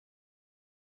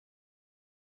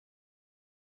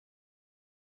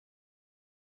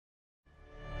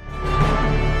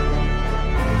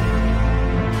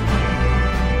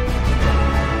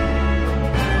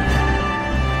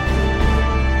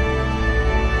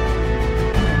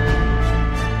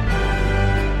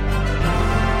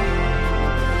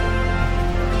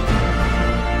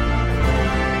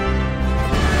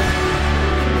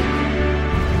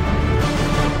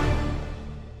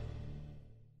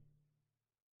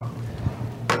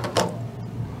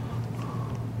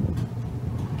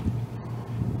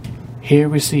Here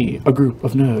we see a group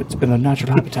of nerds in their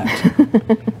natural habitat.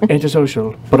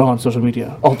 Antisocial, but on social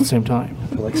media all at the same time.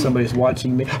 I feel like somebody's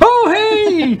watching me. Oh,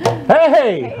 hey!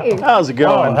 Hey! How's it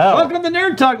going? Oh, Welcome to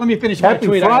Nerd Talk. Let me finish my Happy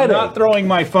tweet. Friday. I'm not throwing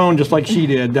my phone just like she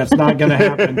did. That's not going to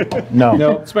happen. No.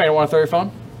 No, Spare, you want to throw your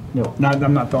phone? no,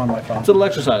 I'm not throwing my phone. It's a little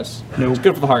exercise. No. It's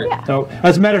good for the heart. So,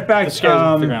 as a matter of fact, Scares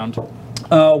off the ground.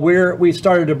 we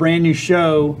started a brand new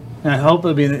show, and I hope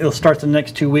it'll start the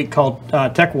next 2 weeks called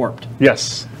Tech Warped.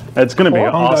 Yes, it's going to be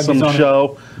an Home Dog is awesome on it.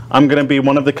 show. I'm going to be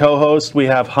one of the co-hosts. We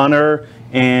have Hunter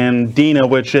and Dina,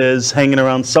 which is hanging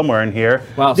around somewhere in here.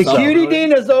 Wow, The cutie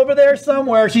Dina's over there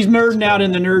somewhere. She's nerding out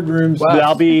in the nerd rooms. Wow.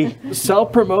 I'll be.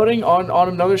 Self-promoting on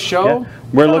another show? Yeah, we're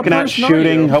What kind of looking at person are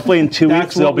shooting. you? Hopefully in 2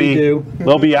 That's weeks what we do.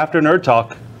 they'll be after Nerd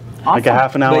Talk, like a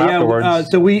half an hour But yeah, afterwards.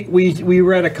 so we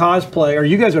were at a cosplay, or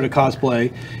you guys were at a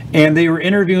cosplay, and they were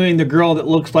interviewing the girl that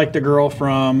looks like the girl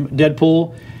from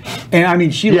Deadpool, and I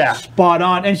mean she Yeah. looks spot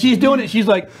on, and she's doing it. She's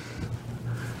like,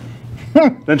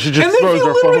 then she just and then throws she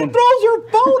her literally phone. throws her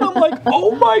phone. I'm like,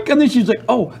 oh my! And then she's like,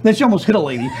 oh, then she almost hit a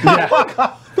lady. Yeah.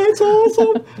 That's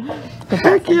awesome.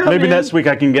 Heck yeah, Maybe man. next week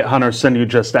I can get Hunter send you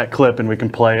just that clip and we can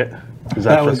play it because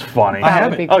That that's was- just funny. I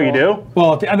have That'd it. be Oh, you cool. do?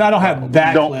 Well, and I don't have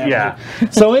that. Don't- clip. yeah.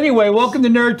 So anyway, welcome to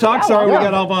Nerd Talk. Sorry we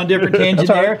got off on a different tangent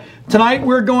all there. right. Tonight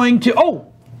we're going to. Oh,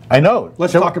 I know.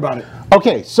 let's So- talk about it.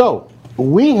 Okay, so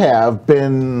we have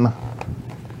been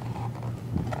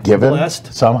given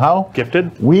Blessed. somehow.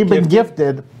 Gifted? We've been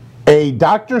gifted a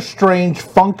Doctor Strange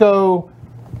Funko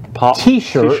Pop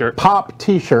T-shirt, pop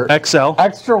T-shirt, XL.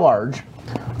 extra large,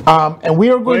 and we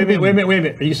are going Wait a to minute, be. wait a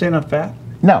minute. Are you saying I'm fat?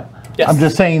 No, Yes. I'm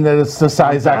just saying that it's the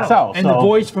size XL. And the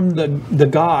voice from the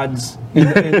gods in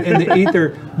the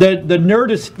ether, the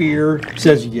nerdosphere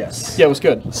says yes. Yeah, it was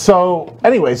good. So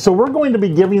anyway, so we're going to be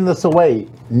giving this away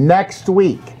next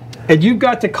week. And you've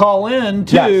got to call in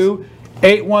to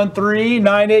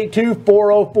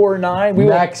 813-982-4049.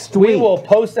 Next We week. will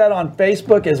post that on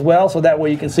Facebook as well, so that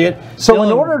way you can see it. So in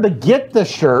Dylan, order to get the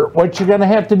shirt, what you're going to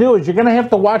have to do is you're going to have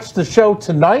to watch the show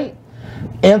tonight,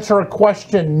 answer a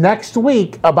question next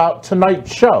week about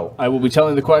tonight's show. I will be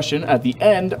telling the question at the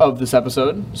end of this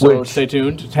episode, so Which- stay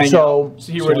tuned. Hang so- out,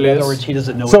 see what it in other words, is. he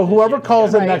doesn't know. So what it is whoever yet.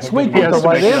 calls in next week He with has the to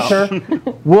right make it up. answer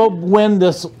will win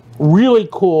this really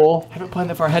cool I haven't planned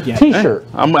that far ahead yet. T-shirt.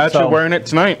 I'm actually So- wearing it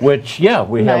tonight. Which, yeah,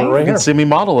 we have it Nice. right You here. can see me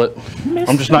model it.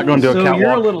 I'm just not going to do a So catwalk.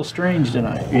 you're a little strange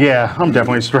tonight. Yeah, I'm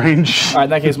definitely strange. All right, in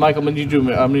that case, Michael, I'm going to need you to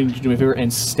do me a favor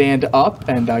and stand up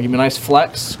and give me a nice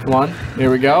flex. Come on.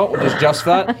 There we go. We'll just adjust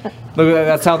that. Look at that.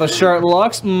 That's how the shirt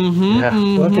looks. Mm-hmm. Yeah.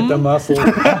 Look at the muscles.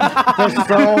 They're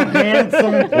so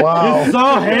handsome. Wow.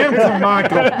 So handsome,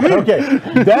 Michael. Okay,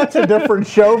 that's a different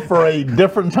show for a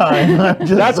different time.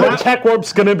 That's what Tech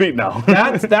Warp's going to be now.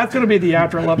 That's going to be the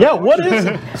after 11. Yeah, what is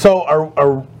it? So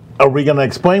are we going to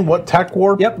explain what Tech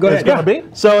Warp Yep, go is ahead. going to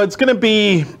be? So it's going to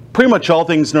be pretty much all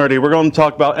things nerdy. We're going to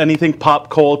talk about anything pop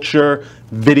culture,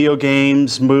 video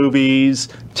games, movies,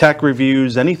 tech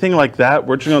reviews, anything like that.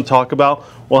 We're just going to talk about.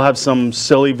 We'll have some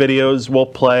silly videos we'll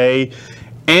play.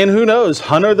 And who knows,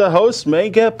 Hunter the host may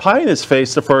get pie in his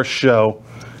face the first show.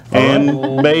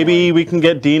 And maybe we can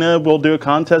get Dina, we'll do a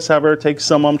contest, have her take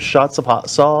some shots of hot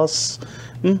sauce.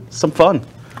 Some fun.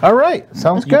 All right,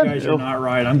 sounds You good. guys are not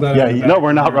right. I'm glad. Yeah, I'm you- back. No,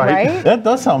 we're not right. Right? That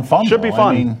does sound fun. Should be though.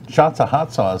 fun. I mean, shots of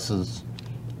hot sauce is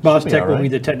Boss be Tech all will right. be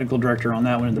the technical director on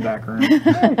that one in the back room. cool.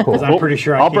 Because I'm pretty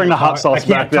sure I'll I can't bring the hot talk- sauce I can't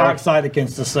back there. talk side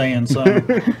against the saying, so.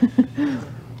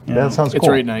 That sounds It's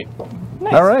cool. raid night.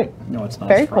 All right. No, it's not.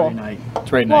 Very It's Friday cool. night.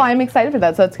 It's raid Well, night. I'm excited for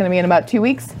that. So it's going to be in about 2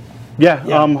 weeks. Yeah,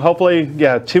 Yeah. hopefully,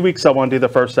 2 weeks I want to do the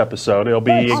first episode. It'll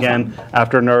be, again,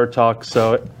 after Nerd Talk.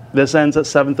 So this ends at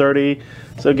 7:30.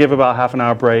 So give about half an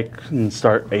hour break and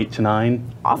start 8 to 9 is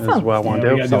Awesome. what I want Yeah,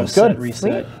 to we do. gotta do a Sounds set good.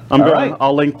 reset. I'm All going. right.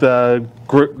 I'll link the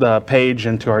group, the page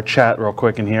into our chat real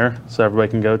quick in here, so everybody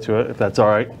can go to it if that's all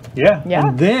right. Yeah. Yeah.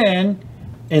 And then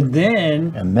And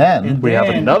then, We have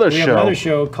another we have show. another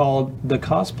show called The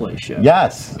Cosplay Show.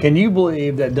 yes. Can you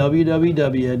believe that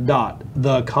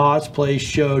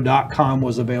www.thecosplayshow.com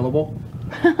was available?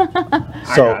 So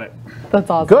got it. That's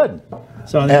awesome. good.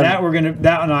 So And- that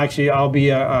one actually I'll be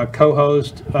a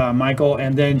co-host, Michael,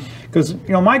 and then because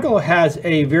Michael has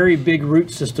a very big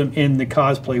root system in the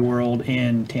cosplay world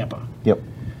in Tampa, Yep.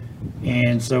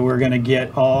 and so we're going to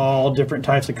get all different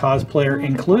types of cosplayer,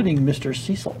 including Mr.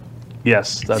 Cecil,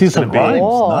 Yes, that's Cecil going to be Grimes.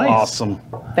 Cool. Nice. awesome.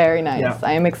 Very nice. Yeah.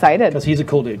 I am excited. because he's a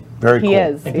cool dude. Very cool. He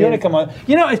is. If he you want to is. come on,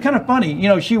 it's kind of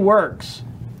funny. She works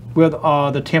with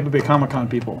the Tampa Bay Comic Con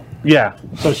people, Yeah,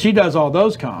 so she does all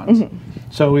those cons. Mm-hmm.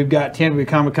 So we've got Tampa Bay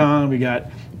Comic Con, we got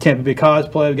Tampa Bay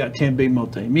Cosplay, we got Tampa Bay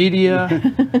Multimedia.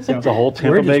 So it's a whole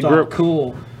Tampa we're Bay just all group.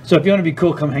 cool. So if you want to be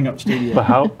cool, come hang out in studio. But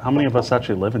how many of us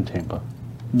actually live in Tampa?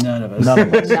 None of us. None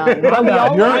of us. No, we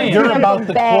all live in You're Tampa about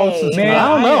the Bay. closest. Man, I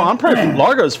don't know. I'm pretty.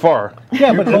 Largo's far.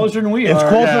 Yeah, You're closer than we it's are.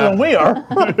 closer than we are.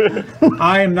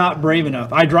 I am not brave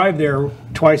enough. I drive there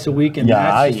twice a week, and Yeah,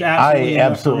 that's just I absolutely enough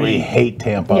for absolutely me. hate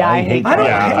Tampa. Yeah, I hate I don't.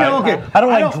 Tampa. you know, okay, I don't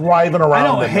like driving around. I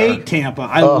don't in hate there. Tampa.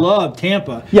 I love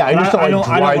Tampa. Yeah, I but just don't like I don't want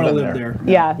to driving live there. there.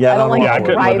 Yeah, Yeah, I don't like yeah, I couldn't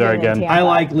live driving there in again. Tampa. I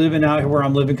like living out where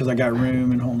I'm living because I got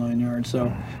room and whole 9 yards. So,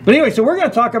 but anyway, so we're going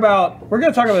to talk about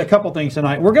a couple things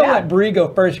tonight. We're going to Yeah. let Bree go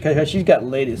first because she's got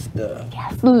latest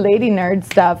stuff. lady nerd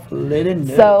stuff. Lady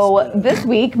nerd So stuff. this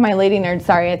week, my lady nerd.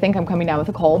 Sorry, I think I'm coming down with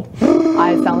a cold.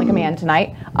 I sound like a man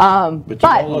tonight. But you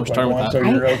don't look like starting one, with so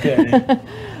that. you're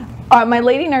okay. my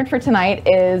lady nerd for tonight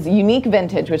is Unique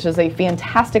Vintage, which is a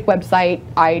fantastic website.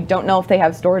 I don't know if they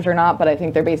have stores or not, but I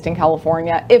think they're based in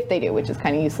California. If they do, which is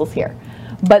kind of useless here.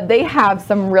 But they have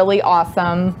some really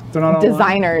awesome They're not online?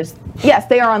 designers. Yes,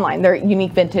 they are online. They're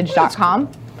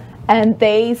uniquevintage.com. And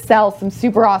they sell some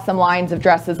super awesome lines of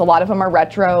dresses. A lot of them are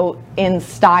retro in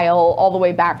style, all the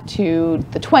way back to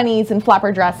the 20s and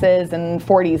flapper dresses and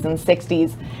 40s and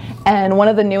 60s. And one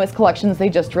of the newest collections they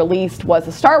just released was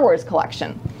a Star Wars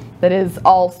collection that is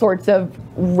all sorts of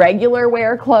regular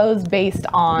wear clothes based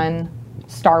on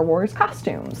Star Wars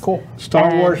costumes. Cool. Star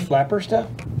And- Wars flapper stuff?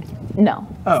 No,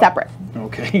 Oh. separate.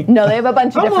 Okay. No, they have a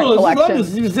bunch of different I'm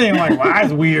collections. just saying, like, wow,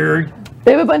 that's weird.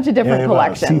 They have a bunch of different Yeah,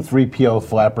 collections. C-3PO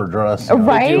flapper dress.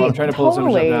 Right? I'm trying to pull some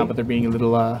Totally. up now, but they're being a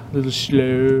little slow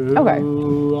Okay.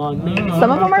 on me. Some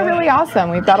of them are really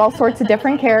awesome. We've got all sorts of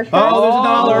different characters. Oh, there's a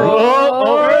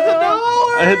dollar. There's a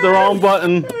dollar. I hit the wrong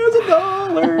button. There's a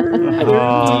dollar.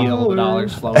 Deal,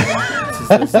 dollars flowing.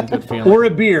 This is a good feeling. Or a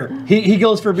beer. He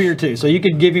goes for beer too, so you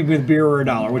could give him with beer or a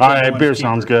dollar. All right, beer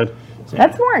sounds good.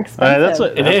 That's more expensive. That's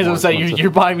what It is. I'm saying you're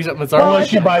buying me something that's Well, already.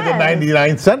 Unless you buy the depends.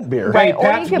 99-cent beer. Right, or you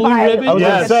Pabst could Blue buy Ribbon? I was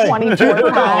like gonna a say.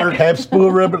 24 pack. Pabst Blue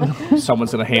Ribbon.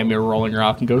 Someone's gonna hand me a Rolling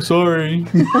Rock and go, sorry.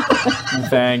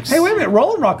 Thanks. Hey, wait a minute.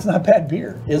 Rolling Rock's not bad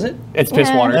beer, is it? It's piss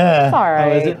Eh, water. It's all Oh,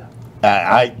 right. is it?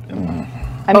 I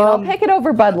I mean, I'll pick it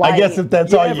over Bud Light. I guess if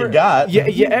that's all you got.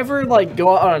 You ever like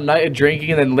go out on a night of drinking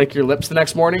and then lick your lips the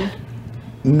next morning?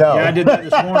 No. Yeah, I did that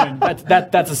this morning.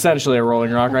 That's essentially a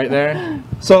Rolling Rock right there.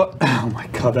 So, oh my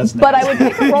God, that's But nice. I would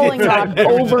pick a Rolling Rock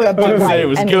over a Bud say Light it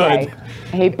was anyway. good.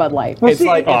 I hate Bud Light. It's see,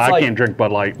 like Oh, it's I like can't drink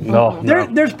Bud Light. No.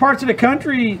 There's parts of the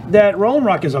country that Rolling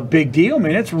Rock is a big deal,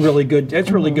 man. It's really good.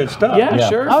 It's really good stuff. yeah, Yeah.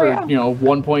 sure Oh, for yeah.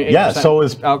 1.8%. Yeah, so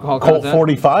is alcohol Colt content.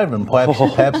 45 and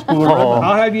Pabst Blue Ribbon.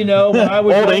 I'll have you know, when I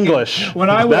was Old young- English. When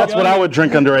I was That's what young- I would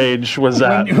drink underage. Was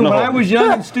that? When No. I was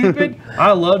young and stupid,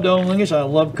 I loved Old English. I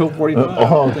loved Coke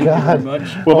 45. Oh, Thank you God. very much.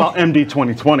 What about MD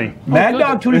 2020? Mad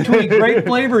Dog 2020, great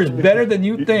flavor is better than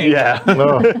you think. Yeah.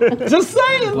 Just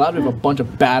saying. Glad we have a bunch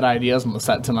of bad ideas on the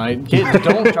set tonight. Kids,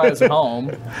 don't try this at home.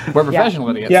 We're professional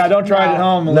idiots. Yeah, don't try it at No.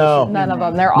 home. No. None of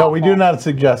them. They're No, awful. we do not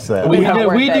suggest that. We, not do,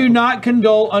 worth we it. do not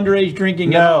condone underage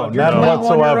drinking at No, all. If you're none 21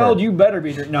 whatsoever. year old, you better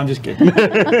be drinking. No, I'm just kidding.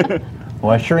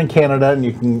 Unless you're in Canada and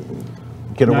you can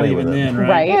get Not away even with it. then, right?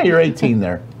 Right. Yeah, you're 18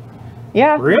 there.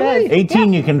 Yeah. it Really? is.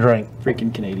 18 you can drink.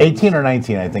 Freaking Canadians. 18 or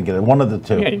 19, I think it is. One of the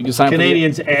two. Yeah, you can sign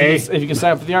Canadians, up for the, if you can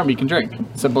sign up for the army, you can drink.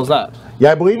 Simple as that.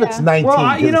 Yeah, I believe it's Yeah. 19.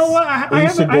 Well, you know what? we I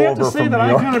used have to over say from that New I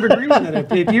York. kind of agree with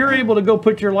it. If you're able to go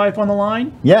put your life on the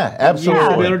line, Yeah, you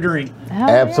absolutely. better drink. Hell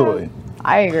yeah. Absolutely.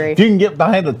 I agree. If you can get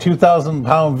behind a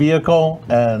 2,000-pound vehicle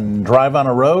and drive on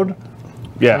a road,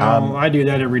 Yeah. I do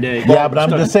that every day. yeah, but I'm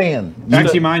just saying.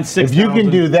 Actually, mine's 6,000. If you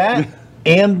can do that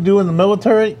and do in the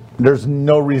military, there's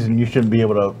no reason you shouldn't be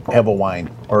able to have a wine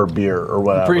or a beer or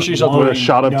whatever. Pretty sure yourself With a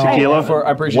shot of No. tequila.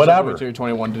 I'm pretty sure Whatever. you're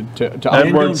 21 to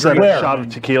Edward said Where? a shot of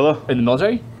tequila. in the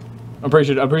military. I'm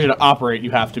pretty sure to operate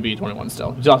you have to be 21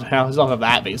 still. You still have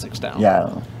that basics down. Yeah.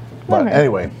 But Okay.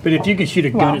 anyway, But if you can shoot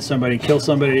a gun Wow. at somebody, kill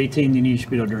somebody at 18, then you should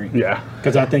be able to drink. Yeah.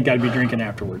 Because I think I'd be drinking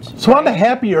afterwards. so on to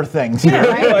happier things here.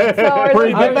 Right? So are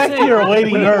Bree, those- get back to your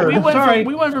lady We nerd.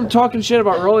 went from talking shit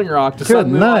about Rolling Rock to Good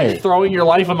suddenly like, night. throwing your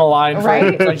life on the line. For,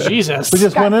 Right? Like Jesus. We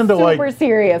just got went into super like,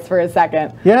 serious for a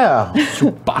second. yeah.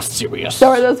 boss serious. So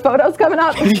are those photos coming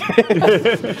up? How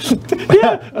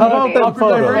about that Awkward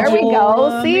photo? There we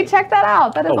go. See, check that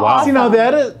out. That is wow. awesome. You know,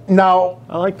 that is, now,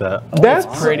 I like that. that's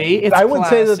pretty. It's I would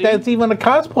say that classy. that's even a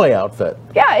cosplay outfit.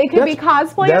 Yeah, it could be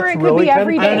That's- cosplay or that's it could really be kinda-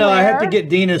 everyday I don't know. I have to wear. get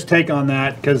Dina's take on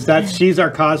that because she's our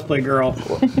cosplay girl.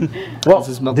 Well, This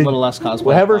is a little less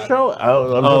cosplay. have her show? I'm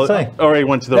Oh, just saying. already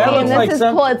went to the That And wrong looks this like is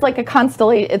some- cool. It's like a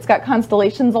constellation. It's got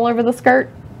constellations all over the skirt.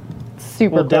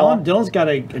 Super Well, cool. Dylan's got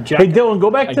a Hey, jacket. Dylan, go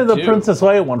back to I the do. Princess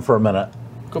Leia one for a minute.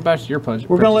 Go back to your punch.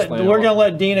 We're gonna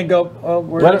let Dina go.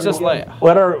 Princess Leia.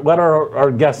 Let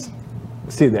our guests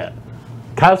see that.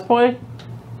 Cosplay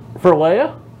for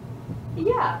Leia?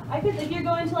 Yeah, I could, if you're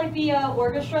going to like the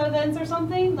orchestra events or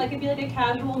something, like it'd be like a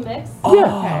casual mix.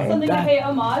 Yeah. Something to pay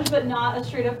homage, but not a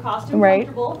straight up costume. Right.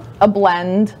 Comfortable. A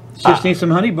blend. She just needs some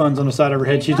honey buns on the side of her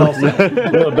head. She's all set. A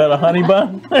little bit of honey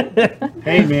bun.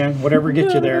 Hey, man, whatever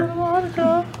gets you there.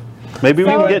 Maybe we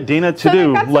can get Dina to do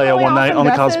they've got some Leia really one night awesome on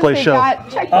the dresses. cosplay They've show. got-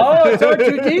 check this Oh, it's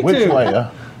R2D2. Which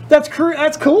Leia?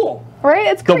 That's cool. Right?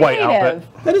 It's The creative. white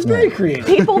outfit. That is very creative.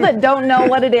 People that don't know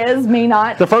what it is may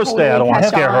not. The first day, I don't wanna catch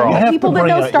scare her on. off. You have People to that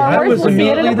bring know it- Star that Wars was will see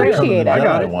it and immediately there. appreciate I it.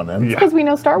 got one in. Because we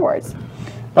know Star Wars.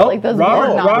 Oh, Like those Robert,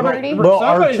 Born Novelty. Well,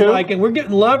 somebody's R2? liking. We're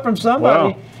getting love from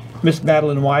somebody. Wow. Miss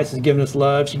Madeline Weiss is giving us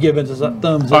love. She's giving us a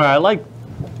thumbs All up. right,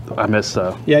 I missed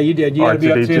Yeah, you did. You got to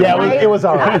be up to R2D2. it. Yeah, it was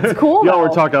all right. It's cool. Y'all were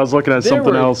though. talking. I was looking at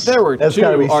something else. There were That's two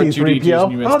gotta be R2D2s C-3PO.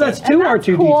 and you missed Oh, that's it. two And that's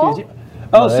R2D2s. cool.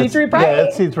 Oh, That's- C3PO. Yeah,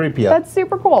 that's C-3PO. That's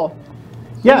super cool.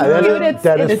 Yeah, Cute,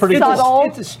 that is it's pretty cool. subtle.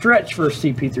 It's a stretch for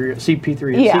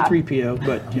CP3, Yeah. C3PO,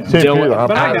 but yeah. Dylan,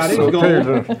 But I got it.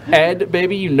 It's gold. Ed,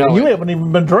 baby, you know You it. haven't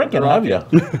even been drinking, have you?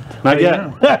 Not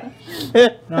yet.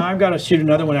 No, I've got to shoot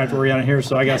another one after we're out of here,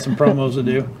 so I got some promos to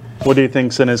do. What do you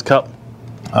think's in his cup?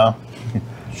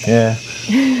 Yeah.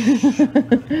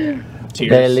 Tears.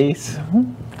 Baileys.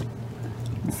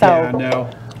 So Yeah, no.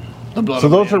 The blood So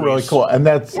of those are my really enemies. cool. And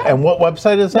and what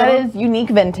website is that? that is Unique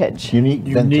Vintage. Unique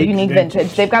Vintage. Unique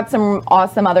Vintage. They've got some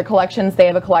awesome other collections. They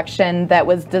have a collection that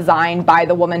was designed by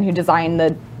the woman who designed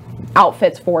the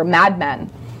outfits for Mad Men,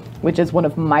 which is one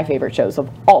of my favorite shows of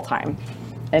all time.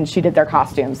 And she did their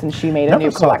costumes, and she made a Never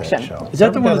new saw that collection. show. Is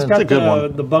that the one that's Never got It's a good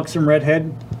one. the buxom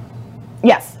redhead?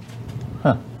 Yes.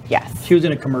 Yes. She was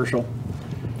in a commercial.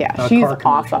 Yeah, she's car commercial.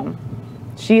 awesome.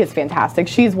 She is fantastic.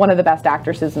 She's one of the best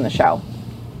actresses in the show.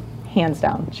 Hands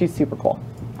down. She's super cool.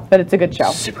 But it's a good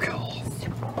show. Super cool.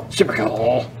 Super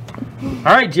cool. All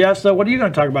right, Jeff, so what are you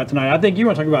going to talk about tonight? I think you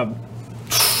want to talk about...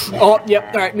 Oh,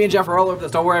 yep. All right, me and Jeff are all over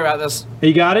this. Don't worry about this.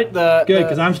 You got it? The- Good, the-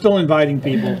 because I'm still inviting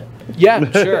people.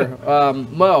 Yeah, sure.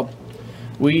 Well,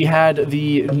 we had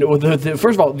the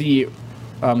first of all,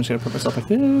 I'm just gonna put myself like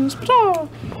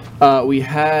this. We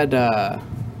had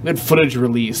footage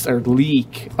released or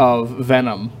leak of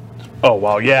Venom, Oh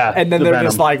wow, yeah. and then the they're Venom.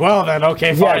 just like, well, then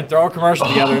okay, fine, Yeah. throw a commercial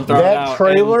together and throw it out. That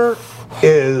trailer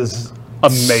is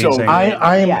amazing. so-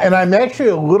 I'm actually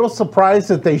a little surprised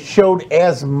that they showed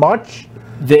as much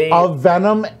They of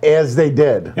Venom as they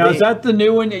did. Now, is that the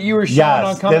new one that you were showing Yes,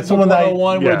 on Comic that's the Book one that I-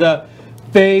 101 yeah. where the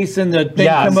face and the thing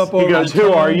Yes. come up He over he goes, the "Who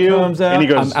tongue are you?" comes out? And he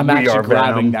goes, I'm "We actually are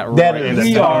grabbing Venom." that That right is now.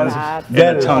 We are. that And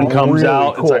the is tongue comes really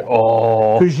out. Cool. It's like,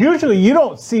 oh. Because usually you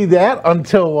don't see that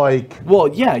until like Well,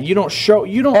 yeah, you don't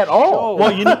At all. show-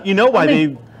 Well, you know why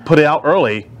they put it out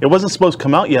early. It wasn't supposed to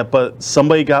come out yet, but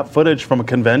somebody got footage from a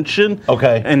convention.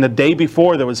 Okay. And the day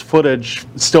before, there was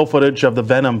still footage of the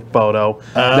Venom photo,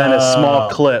 then a small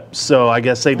clip. So I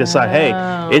guess they decide, hey,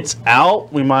 it's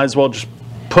out. We might as well just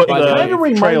put By the way, kind the of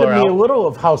reminded trailer me a out. little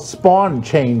of how Spawn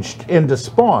changed into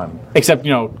Spawn. except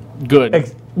good.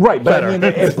 Right, but I mean,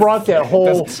 it brought that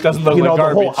whole, Doesn't look you know, like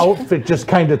the whole garbage. outfit just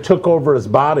kind of took over his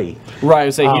body. Right, I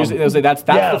was saying, that's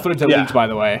yeah, the footage that yeah. leaked, by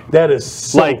the way. That is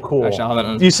so Like- cool. Actually, I'll have that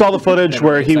on- You saw the footage Yeah,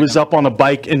 where wait a he was second. up on a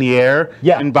bike in the air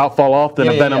Yeah. and about fall off, then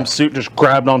Yeah, a yeah, Venom yeah. suit just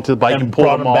grabbed onto the bike and, and pulled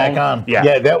brought him him back on. on. Yeah.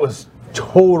 Yeah, that was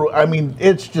total. I mean,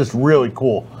 it's just really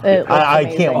cool. It looks I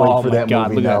amazing. can't wait Oh for my that God,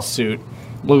 movie look at now. that suit.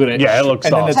 Look at it. Yeah, it looks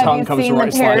And then the awesome. tongue Have you comes seen to where the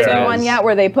it slides Parasite out. one yet,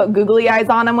 where they put googly eyes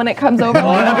on him when it comes over?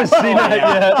 I haven't seen that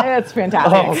yet. It's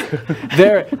fantastic.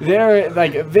 They're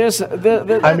like this. I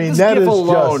mean, this that GIF is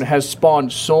alone just- has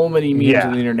spawned so many memes Yeah.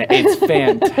 on the internet. It's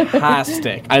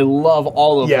fantastic. I love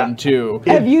all of Yeah. them too.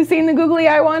 Have you seen the googly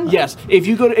eye one? Yes, if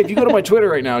you go to my Twitter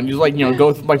right now and you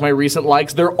go through like my recent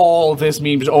likes, they're all this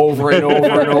meme just over and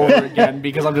over and over again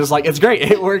because I'm just like, it's great.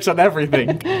 It works on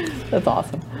everything. That's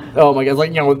awesome. Oh my God! It's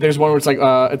like there's one where it's like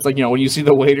when you see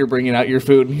the waiter bringing out your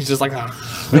food and he's just like,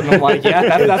 "Ah." And I'm like,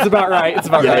 yeah, that's about right. It's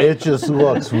about Yeah, right. it just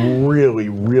looks really,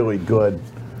 really good.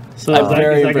 So I'm is that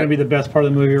very going to be the best part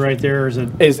of the movie right there? Or is it?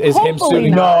 Is him Hopefully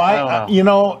suiting?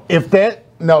 No,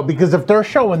 not. because if they're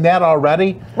showing that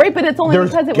already, Right, but it's only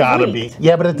there's because it was gotta leaked. be.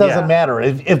 Yeah, but it doesn't Yeah. matter.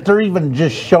 If they're even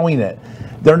just showing it,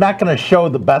 they're not going to show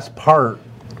the best part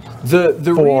The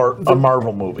for a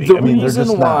Marvel movie. The I mean, they're reason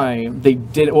just why they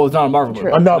did it, well, it's not a Marvel movie.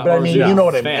 True. not. No, Not but I Marvel mean, movie. you know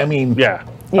what I Fan. mean. Yeah.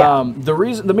 Yeah.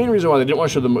 The main reason why they didn't want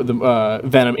to show the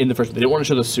Venom in the first, they didn't want to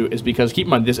show the suit, is because keep in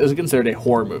mind this is considered a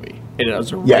horror movie. It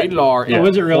is a Yeah. rated R. Oh,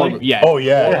 is it really? horror movie. Yeah. Oh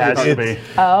yeah, It has to be.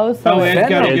 Oh, so Oh, Ed's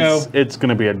got to Venom go. It's going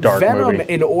to be a dark Venom,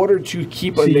 movie. in order to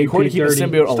keep See, in order to keep the P30.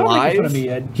 symbiote Stop making fun alive, of me,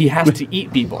 Ed. he has to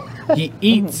eat people. He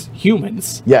eats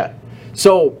humans. yeah.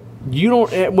 So you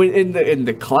don't in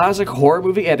the classic horror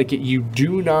movie etiquette, you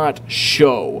do not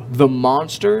show the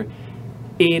monster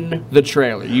in the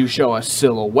trailer. You show a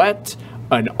silhouette,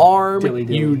 an arm. Dilly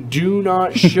dilly. You do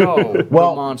not show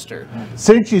Well- the monster.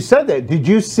 Since you said that, did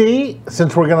you see,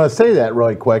 since we're going to say that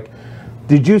really quick,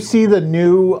 did you see the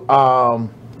new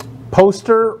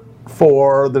poster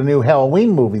for the new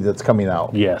Halloween movie that's coming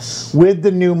out? Yes. With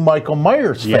the new Michael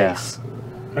Myers Yeah. face.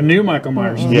 A new Michael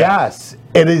Myers. Yes.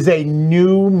 It is a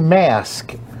new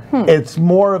mask. It's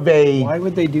more of a... Why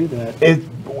would they do that?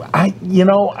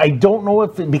 I don't know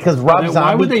if because Rob Why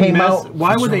Zombie would they came mess? out.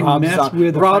 Why would they mess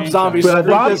with the Rob franchise? Zombie? But Screwed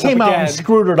Rob this came up out and again.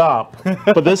 screwed it up.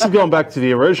 But this is going back to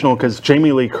the original because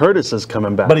Jamie Lee Curtis is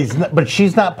coming back. But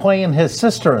she's not playing his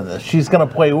sister in this. She's going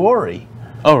to play Lori.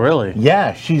 Oh, really?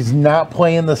 Yeah, she's not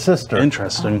playing the sister.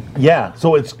 Interesting. Yeah,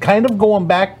 so it's kind of going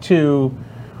back to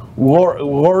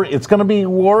Lori. It's going to be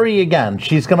Lori again.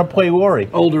 She's going to play Lori.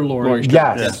 Older Lord. Laurie Strode.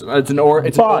 Yes. It's an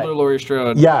But- older Laurie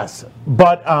Strode. Yes,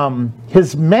 but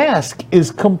his mask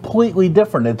is completely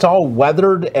different. It's all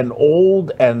weathered and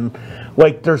old, and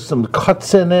like there's some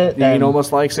cuts in it. You and mean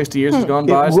almost like 60 years has gone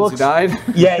it by since he looks- died?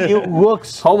 Yeah, it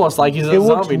looks. Almost like he's a It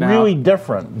looks zombie now. really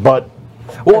different, but.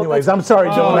 Well, Anyways, I'm sorry,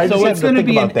 Dylan. I just so had it's to going to think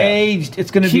be about an that. aged.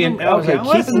 It's going to be an. Okay,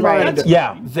 keep in mind.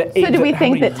 Yeah. So do we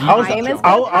think that I'll, time is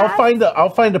I'll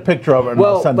find a picture of it and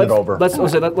I'll send it over. Let's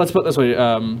put it this way.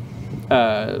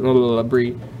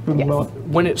 Bree.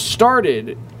 When it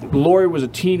started, Lori was a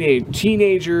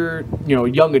teenager,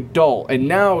 young adult, and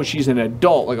now she's an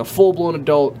adult, like a full-blown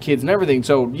adult, kids and everything.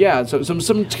 So yeah, so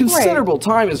some considerable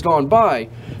time has gone by.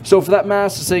 So for that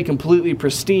mask to say completely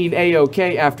pristine,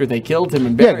 A-OK after they killed him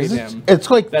and Yeah, buried 'cause him,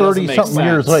 it's like that doesn't 30-something make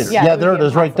years sense. later. Yeah, Yeah, it there would it be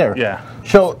is right there. Yeah.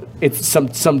 So, it's some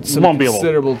Won't be able-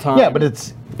 considerable time. yeah, but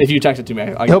it's if you text it to me,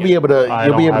 I he'll can be able to I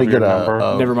you'll be don't able to have get your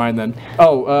number. Never mind then.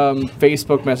 Oh,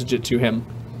 Facebook message it to him.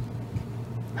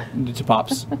 To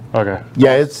Pops. Okay.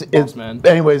 Yeah, it's man.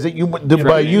 anyways, by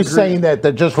you agree. saying that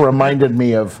just reminded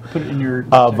me of Put it in your.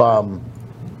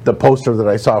 the poster that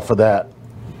I saw for that.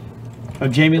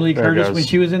 Of Jamie Lee There it Curtis goes. when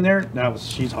she was in there.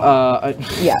 She's hot.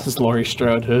 Yes. This is Laurie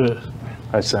Strode. Ugh.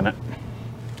 I sent it.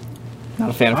 Not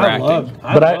a fan of her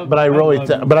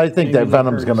acting. But I think that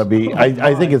Venom's going to be.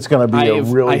 I think it's going to be a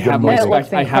really good have my movie. It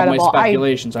looks I have my incredible.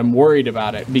 speculations. I'm worried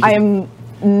about it because I am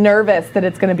nervous that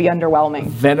it's going to be underwhelming.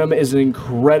 Venom is an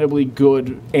incredibly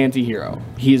good anti-hero.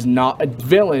 He's not a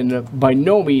villain by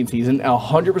no means. He's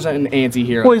 100% an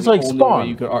anti-hero. Well, he's The like only Spawn. way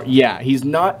you could yeah, he's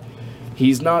not.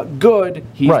 He's not good.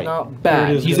 He's Right. not bad.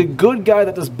 There it is, He's yeah. a good guy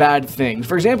that does bad things.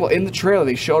 For example, in the trailer,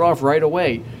 they showed off right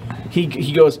away. He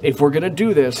goes, if we're gonna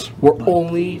do this, we're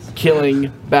only killing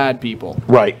bad people.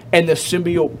 Right. And the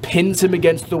symbiote pins him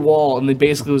against the wall, and then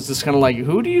basically was just kind of like,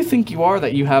 who do you think you are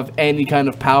that you have any kind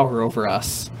of power over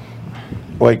us?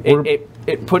 Like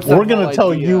It puts. we're that going whole to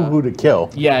tell idea- you who to kill.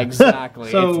 Yeah,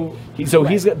 exactly. So- He's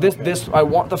got this. I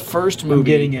want the first movie I'm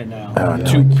getting it now.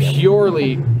 to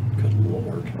purely.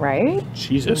 Right?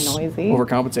 Jesus, Noisy.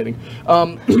 overcompensating.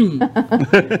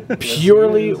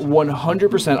 Purely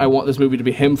 100%. I want this movie to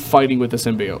be him fighting with the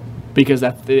symbiote because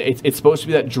it's supposed to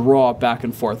be that draw back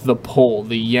and forth, the pull,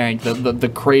 the yank,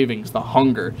 the cravings, the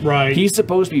hunger. Right. He's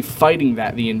supposed to be fighting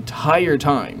that the entire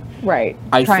time. Right.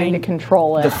 I Trying to think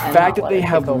control it. The and fact not that they let it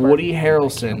have take over. Woody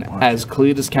Harrelson as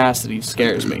Cletus Cassidy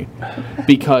scares me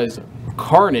because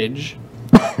Carnage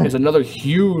is another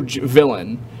huge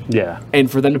villain. Yeah. And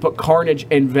for them to put Carnage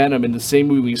and Venom in the same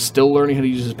movie, he's still learning how to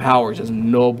use his powers, is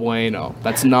no bueno.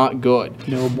 That's not good.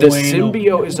 No The bueno.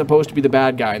 symbiote is supposed to be the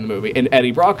bad guy in the movie, and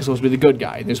Eddie Brock is supposed to be the good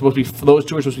guy. They're supposed to be those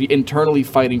two are supposed to be internally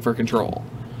fighting for control.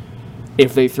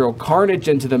 If they throw Carnage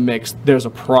into the mix, there's a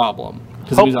problem.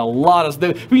 Because it means a lot of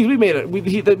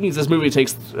that means this movie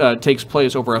takes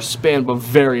place over a span of a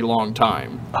very long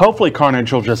time. Hopefully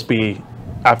Carnage will just be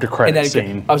after And credit then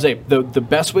scene. I would say the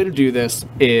best way to do this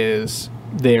is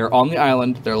they're on the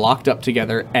island, they're locked up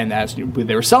together, and as they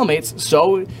were cellmates,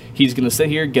 so he's gonna sit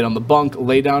here, get on the bunk,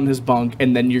 lay down in his bunk,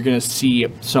 and then you're gonna see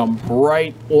some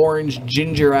bright orange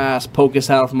ginger ass poke his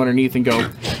head out from underneath and go,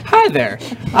 "Hi there,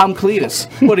 I'm Cletus.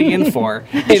 What are you in for?"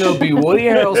 And it'll be Woody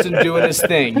Harrelson doing his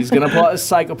thing. He's gonna pull out his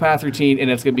psychopath routine, and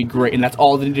it's gonna be great. And that's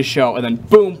all they need to show. And then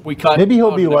boom, we cut. Maybe he'll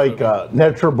on be to the like movie.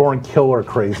 natural born killer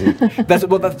crazy. That's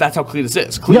how Cletus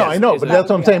is. Cletus No, I know, is but a that's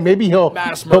what I'm saying. Maybe he'll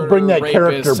mass bring that murderer,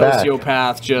 character rapist, back. sociopath.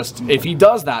 Just if he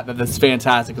does that, then that's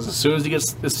fantastic. Because as soon as he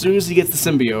gets the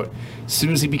symbiote, as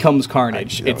soon as he becomes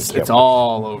Carnage, it's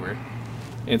all over.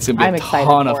 It's gonna be I'm a excited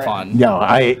ton of for it. fun. No,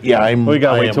 I'm. We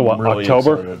gotta I wait am till what, really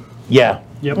October? excited. Yeah.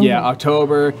 Yep. Yeah,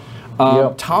 October.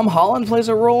 Yep. Tom Holland plays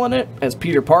a role in it as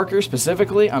Peter Parker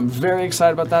specifically. I'm very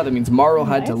excited about that. That means Marvel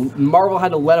had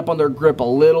to let up on their grip a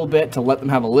little bit to let them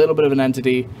have a little bit of an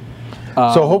entity.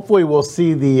 So hopefully we'll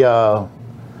see the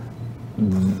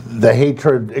the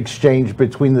hatred exchange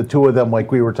between the two of them,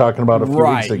 like we were talking about a few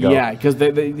weeks ago. Yeah, because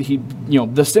the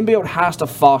symbiote has to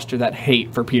foster that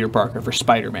hate for Peter Parker, for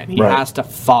Spider-Man. He Right. has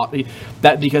to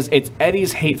that because it's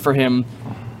Eddie's hate for him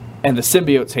and the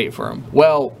symbiote's hate for him.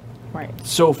 Well, Right.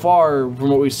 so far from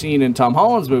what we've seen in Tom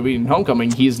Holland's movie in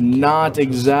Homecoming, he's not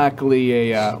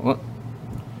exactly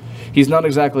he's not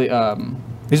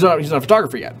a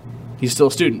photographer yet. He's still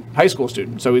a student, high school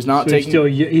student. So he's not So taking.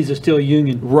 he's still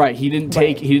union. Right. He didn't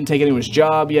take anyone's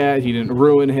job yet. He didn't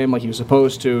ruin him like he was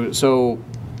supposed to. So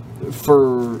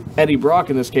for Eddie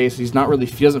Brock in this case, he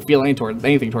doesn't feel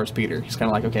anything towards Peter. He's kind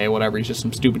of like, okay, whatever. He's just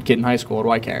some stupid kid in high school. What do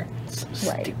I care?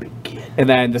 Right. And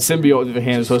then the symbiote, on the other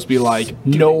hand, is supposed to be like,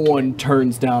 no one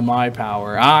turns down my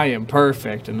power. I am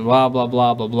perfect, and blah blah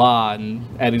blah blah blah. And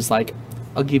Eddie's like,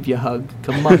 I'll give you a hug.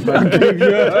 Come on, buddy.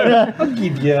 I'll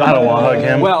give you. I don't want to hug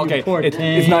him. Well, okay, poor it's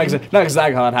not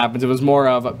exactly how that happens. It was more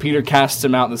of Peter casts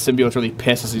him out, and the symbiote's really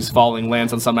pissed as he's falling,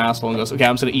 lands on some asshole, and goes, "Okay,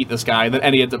 I'm just gonna eat this guy." And then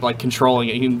Eddie ends up like controlling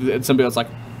it. The symbiote's like,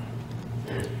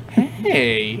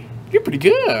 "Hey, you're pretty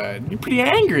good. You're pretty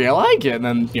angry. I like it." And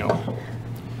then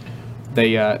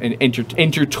they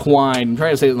intertwine. I'm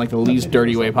trying to say it in like the least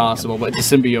dirty way possible, but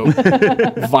it's a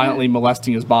symbiote violently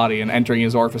molesting his body and entering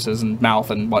his orifices and mouth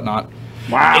and whatnot.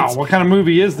 Wow, what kind of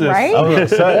movie is this? Right? I was gonna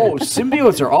say, Oh,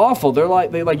 symbiotes are awful. They're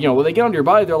like when they get onto your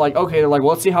body, they're like, okay, well,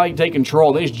 let's see how you take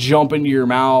control. They just jump into your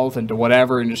mouth, into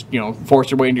whatever, and just force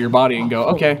their way into your body and go,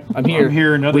 okay, I'm here. I'm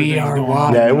here and other we things are going one.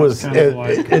 on. yeah, it It's was. kind of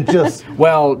like- It just.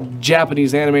 Well,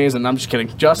 Japanese animes, and I'm just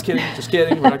kidding. Just kidding.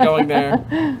 We're not going there.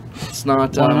 It's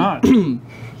not. Why not?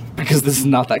 Because this is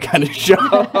not that kind of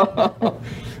show.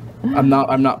 I'm not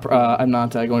going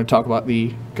to talk about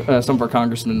some of our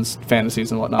congressmen's fantasies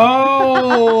and whatnot.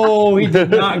 Oh, he did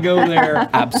not go there.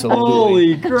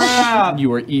 Absolutely. Holy crap!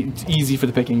 You are easy for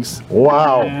the pickings.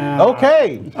 Wow. Yeah.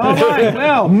 Okay. All right,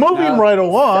 well, Moving right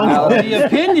along. the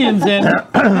opinions in.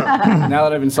 Now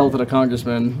that I've insulted a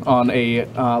congressman on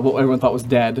what everyone thought was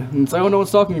dead, and it's like, oh, no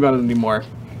one's talking about it anymore.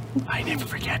 I never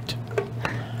forget.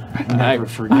 I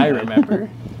remember.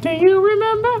 Do you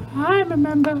remember? I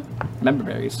remember. Member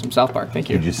berries from South Park. Thank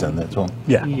you. Did you send that to him?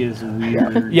 Yeah. He is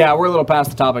weird. Yeah, we're a little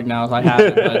past the topic now, so I have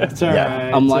it. But It's all Yeah.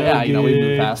 right. I'm it's like, all yeah, we moved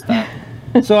good. past that.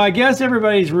 So I guess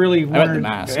everybody's really meant the wondering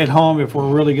mask. at home if we're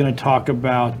really going to talk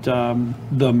about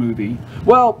the movie.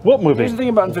 Well, What movie? Here's the thing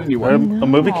about Infinity War. A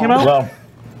movie came out? Well,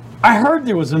 I heard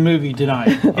there was a movie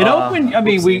tonight. It opened. I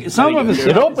mean, some of us.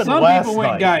 It opened some last people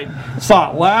went night. and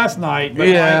saw it last night. But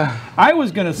Yeah. I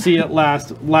was going to see it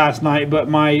last night, but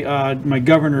my my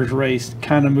governor's race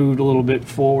kind of moved a little bit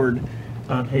forward.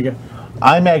 Here you go.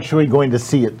 I'm actually going to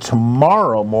see it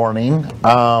tomorrow morning.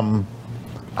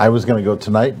 I was going to go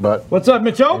tonight, but What's up,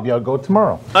 Mitchell? maybe I'll go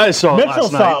tomorrow. I saw it Mitchell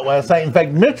last saw night. it last night. In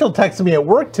fact, Mitchell texted me at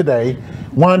work today,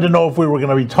 wanted to know if we were going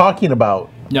to be talking about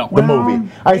No. the movie.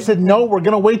 I said, no, we're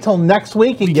going to wait till next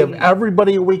week and give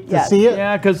everybody a week to Yes. see it.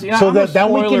 Yeah, 'cause, so I'm a that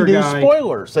then we can spoiler do guy.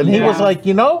 spoilers. And he was Yeah. like,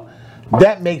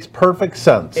 that makes perfect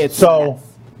sense. It's-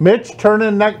 Mitch, tune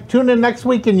in next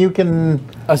week and you can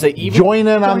I say even join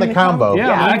in on the combo. Yeah,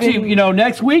 Yeah, actually,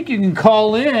 next week you can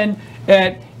call in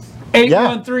at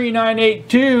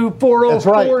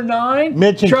 813-982-4049.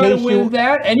 Mitch, in try to case win you-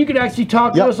 that, and you can actually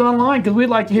talk to Yep. us online because we'd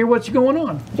like to hear what's going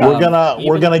on.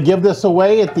 We're gonna give this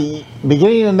away at the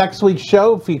beginning of next week's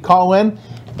show. If you call in,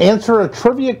 answer a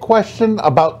trivia question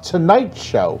about tonight's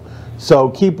show. So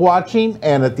keep watching,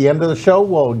 and at the end of the show,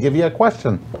 we'll give you a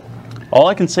question. All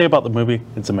I can say about the movie,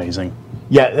 it's amazing.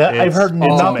 Yeah, I've heard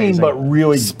nothing amazing. but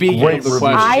really Speaking great of the reviews.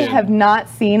 question- I have not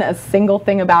seen a single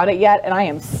thing about it yet, and I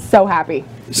am so happy.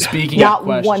 Speaking Not of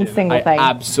question, one single thing. I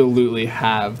absolutely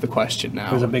have the question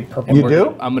now. There's a big purple. You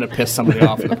do? I'm gonna piss somebody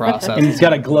off in the process. And he's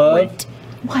got a glove.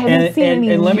 Well, I haven't seen any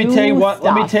And let me tell you what.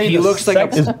 Let me stuff. tell you, He the looks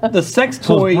like sex, the sex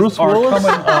toys Bruce are Willis?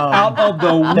 coming out of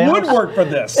the woodwork for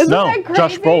this. Isn't No, that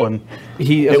Josh crazy? Brolin.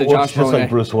 He It is a looks Josh just Brolin. like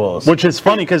Bruce Willis. Which is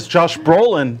funny because Josh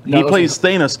Brolin, No, he listen. plays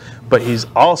Thanos, but he's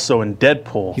also in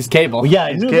Deadpool. He's Cable. Yeah,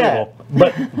 I knew Cable. that.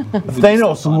 But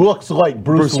Thanos looks like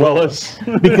Bruce Willis.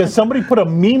 Because somebody put a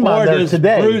meme on Or there does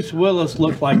today. Bruce Willis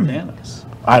look like Thanos?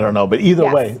 I don't know, but either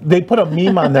Yes. way, they put a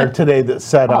meme on there today that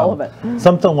said All of it.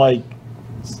 something like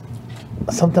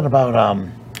something about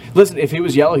Listen, if he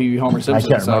was yellow, he'd be Homer I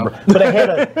Simpson. can't so- remember, but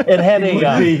it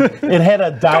had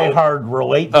a Die Hard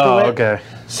relate to Oh, it. okay.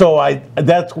 So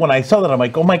that's when I saw that I'm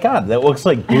like, oh my god, that looks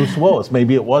like Bruce Willis.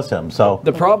 Maybe it was him. So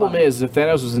The problem is, if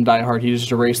Thanos was in Die Hard, he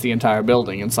just erased the entire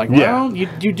building. It's like, Yeah. well,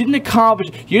 you didn't accomplish,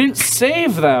 you didn't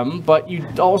save them, but you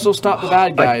also stopped the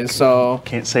bad guys. So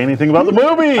Can't say anything about the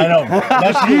movie. I know.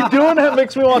 That's you doing that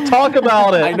makes me want to talk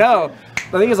about it. I know.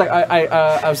 The thing is, like,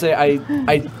 I would say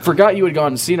I forgot you had gone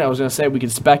and seen it. I was going to say we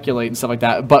could speculate and stuff like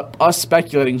that, but us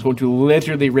speculating is going to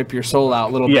literally rip your soul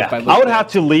out little bit by little I would bit. have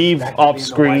to leave off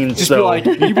screen Just so be like,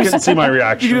 you can see my You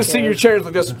reaction. just sit in your chairs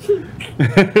like this.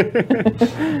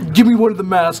 Give me one of the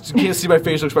masks. You can't see my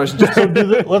facial expression. Just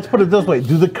Let's put it this way: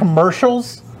 do the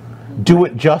commercials do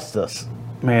it justice?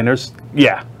 Man,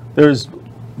 there's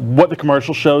what the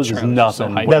commercial shows is Trailers are so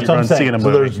nothing. hype. What That's you're what I'm gonna see saying. in a So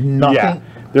movie. there's nothing? Yeah,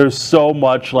 there's so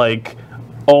much like,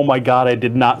 oh my god, I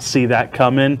did not see that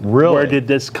coming. Really? Where did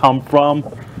this come from?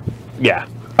 Yeah.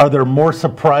 Are there more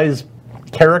surprise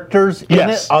characters in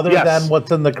Yes, it other yes. than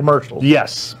what's in the commercials?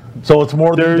 Yes. So it's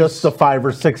more than There's- just the 5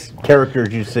 or 6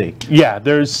 characters you see. Yeah,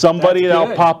 there's somebody That's that'll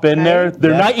good. pop in there.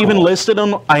 They're That's not even cool. listed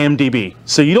on IMDb,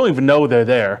 so you don't even know they're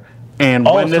there. And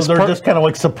Oh, when so this they're just kind of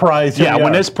like surprised. yeah,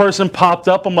 when this person popped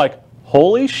up, I'm like,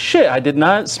 holy shit! I did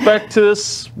not expect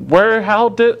this. How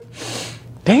did?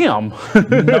 Damn.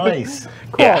 Nice.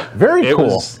 Cool. Yeah, Very it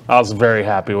cool. I was very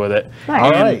happy with it. Nice.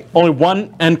 All And right. Only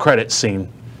one end credit scene.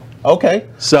 Okay.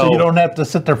 So- you don't have to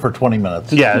sit there for 20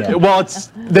 minutes. Yeah. Well,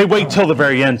 they wait till the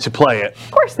very end to play it.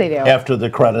 Of course they do. After the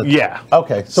credits. Yeah.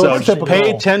 Okay. So, So it's just typical. pay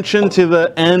attention to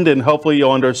the end, and hopefully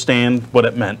you'll understand what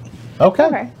it meant. Okay.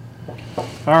 Okay.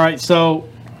 All right, so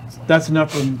that's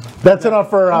enough from. That's enough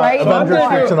for Right. Avengers I'm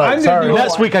for gonna tonight. do Sorry. it.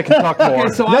 Next week I can talk more. Okay,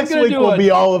 so Next I'm gonna week do will a, be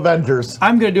all Avengers.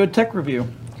 I'm going to do a tech review.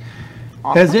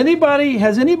 Has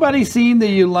anybody seen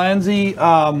the Ulanzi?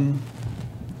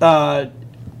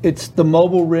 It's the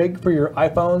mobile rig for your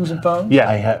iPhones and phones. Yeah.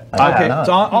 I have Okay, not. it's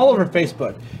all over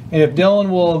Facebook. And if Dylan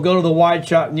will go to the wide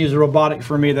shot and use a robotic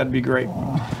for me, that'd be great.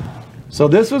 So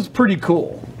this was pretty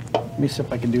cool. Let me see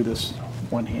if I can do this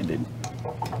one-handed.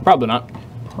 probably not.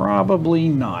 Probably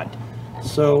not.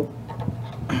 So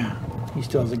he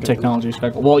still hasn't got Technology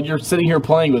spec. Well, you're sitting here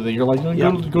playing with it. You're like, no,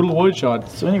 Yeah. go to the wide shot.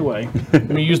 So anyway, And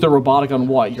you use the robotic on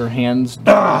what? Your hands.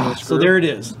 so there it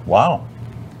is. Wow.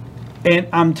 And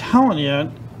I'm telling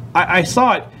you, I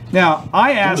saw it. Now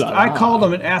I asked, Ooh la la. I called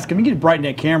him and asked him. You can brighten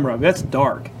that camera up. That's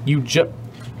dark. You just.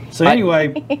 So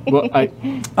anyway, Well,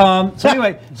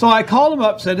 so I called him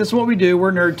up, said, "This is what we do.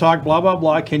 We're Nerd Talk. Blah blah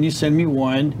blah. Can you send me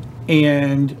one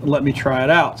and let me try it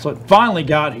out?" So it finally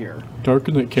got here.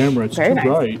 darken that camera. It's Very too nice.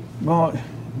 bright. Well,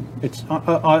 it's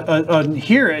out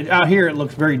here it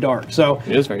looks very dark. So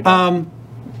It is very dark.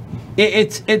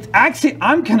 it's actually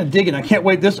I'm kind of digging. I can't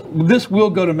wait. This will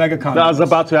go to MegaCon. I was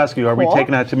about to ask you, are we Cool.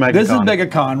 taking that to MegaCon? This is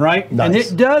MegaCon, right? And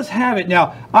Nice. it does have it.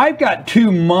 Now, I've got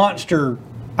two monster.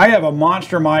 I have a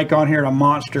monster mic on here and a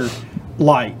monster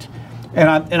light, and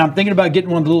I'm thinking about getting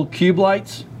one of the little cube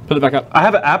lights. Put it back up. I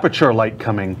have an aperture light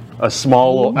coming. A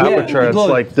small Yeah, aperture. It's glow,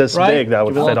 like this right? big that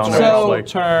would Give it a fit on little there. So- Like,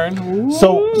 turn.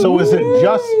 So is it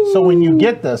just so when you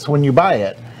get this, when you buy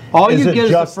it, All is you it get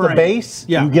just is the the frame. base?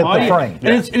 Yeah, You get all the frame.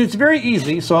 And it's very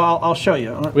easy. So I'll show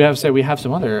you. We have to say we have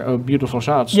some other beautiful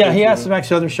shots. Yeah, he has some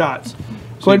extra other shots.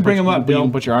 Go ahead and bring them up, You Bill.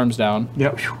 can put your arms down.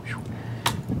 Yep.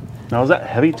 now is that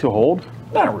heavy to hold?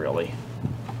 Not really.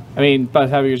 I mean, but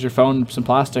have you use your phone, some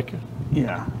plastic.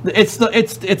 Yeah, it's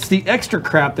the extra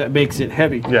crap that makes it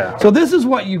heavy. Yeah. So this is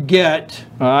what you get.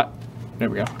 There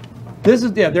we go. This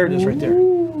is there it is right there.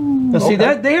 Now see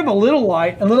that they have a little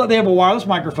light and they have a wireless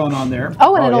microphone on there.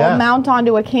 Oh, and Oh, it'll yeah. mount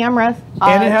onto a camera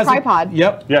And it has tripod.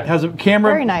 Yep. Yeah. It has a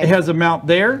camera. Very nice. It has a mount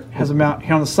there. Has a mount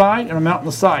here on the side and a mount on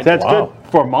the side. That's Wow.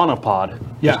 good for a monopod.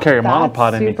 Yeah. Just carry a That's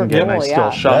monopod and you super can get a cool, nice yeah.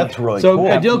 still shot. That's really so cool.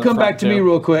 Adil, From come the back front, to me too.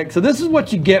 real quick. So this is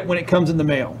what you get when it comes in the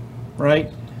mail, right?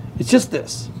 It's just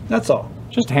this. That's all.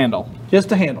 Just a handle.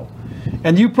 Just a handle,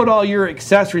 and you put all your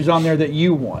accessories on there that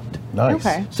you want. Nice.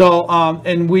 Okay. So,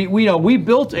 and we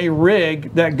built a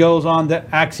rig that goes on that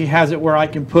actually has it where I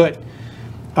can put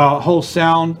a whole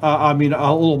sound. A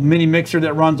little mini mixer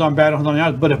that runs on batteries on the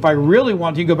outside. But if I really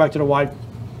want to, you go back to the wide.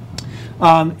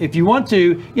 If you want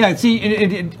to, yeah, see,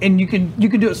 and you can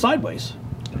do it sideways.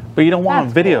 But you don't want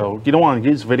That's video. You don't want to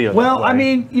use video. Well, that way. I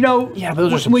mean, Yeah, but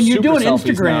those are some when you're super doing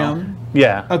selfies Instagram,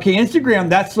 Yeah. okay, Instagram,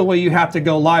 that's the way you have to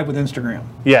go live with Instagram.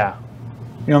 Yeah.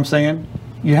 You know what I'm saying?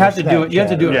 You have to do it. You have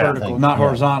to do it Yeah. vertical, not Yeah.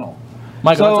 horizontal.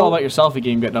 Michael, So- it's all about your selfie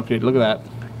game getting updated. Look at that.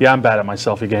 Yeah, I'm bad at my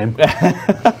selfie game.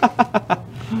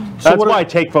 That's what why is- I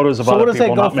take photos of So what other does that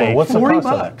people, go not for? me. What's the $40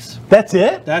 cost of bucks. that? That's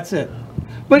it. That's it.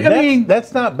 But I That's, mean,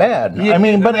 that's not bad. Yeah, I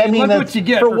mean, but I mean, look that's what you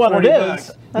get for what it 40 is.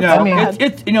 bucks. That's You not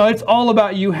know, bad. it's all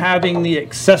about you having the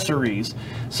accessories.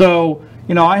 So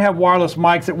I have wireless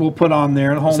mics that we'll put on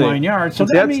there, the whole See. 9 yards. So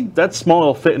That's small.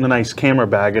 It'll fit in a nice camera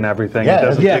bag and everything. Yeah, it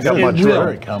doesn't yeah, take up it much will. room.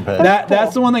 Very compact.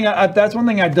 that's the one thing. That's one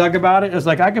thing I dug about it is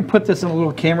like I can put this in a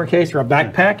little camera case or a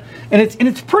backpack, and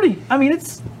it's pretty. I mean,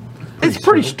 it's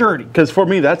pretty sturdy. Because for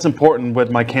me, that's important with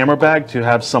my camera bag to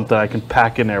have something I can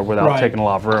pack in there without Right. taking a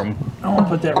lot of room. I want to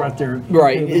put that right there.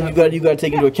 Right, you got to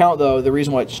take into account though the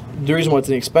reason why it's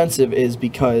inexpensive is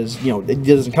because it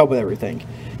doesn't come with everything.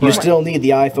 You still need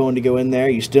the iPhone to go in there.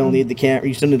 You still need the camera.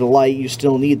 You still need the light. You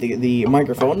still need the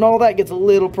microphone, and all that gets a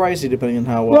little pricey depending on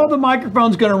how Well, the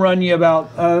microphone's going to run you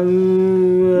about.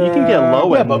 You can get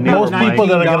low end. But most people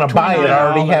that are going to buy it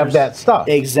already have that stuff.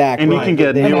 Exactly. And you can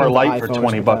get They newer have light for iPhones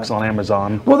 $20 with that. on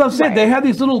Amazon. Well, that's it. They have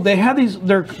these little. They have these.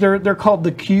 They're called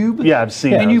the Cube. Yeah, I've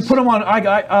seen And those. you put them on.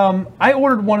 I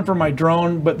ordered one for my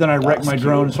drone, but then I wrecked my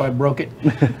drone, so I broke it.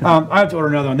 I have to order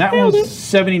another one. That one was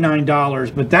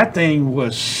 $79, but that thing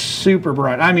was super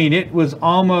bright. I mean, it was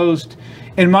almost.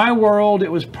 In my world,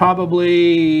 it was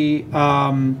probably.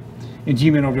 And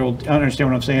Jimmy and I will understand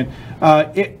what I'm saying.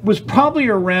 It was probably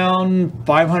around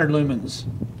 500 lumens,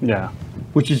 Yeah.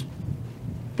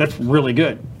 that's really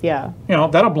good. Yeah.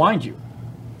 That'll blind you.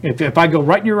 If I go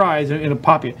right in your eyes, it'll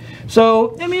pop you.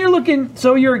 So, I mean, you're looking,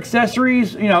 so your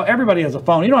accessories, everybody has a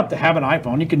phone. You don't have to have an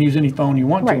iPhone. You can use any phone you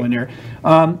want to in there.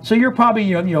 So you're probably,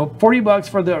 $40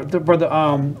 for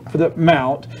the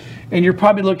mount, and you're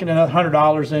probably looking at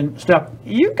 $100 and stuff.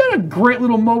 You've got a great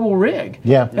little mobile rig.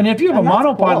 Yeah. And if you have a that's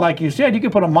monopod, cool. like you said, you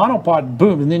could put a monopod,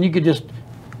 boom, and then you could just,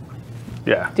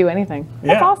 Yeah. Do anything.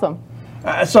 That's Yeah. awesome.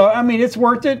 so, I mean, it's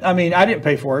worth it. I mean, I didn't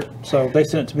pay for it, so they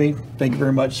sent it to me. Thank you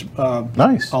very much.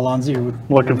 Nice. Alonzo.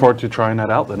 Looking forward to trying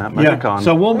that out then at Yeah. MegaCon.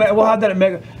 So we'll have that at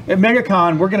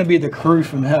MegaCon. We're going to be the crew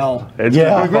from hell. It's Yeah.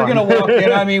 gonna be We're fun. going to walk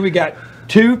in. I mean, we got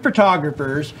 2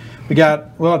 photographers.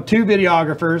 We'll have 2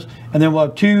 videographers, and then we'll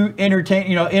have 2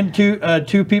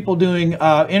 two people doing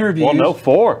interviews. Well, no,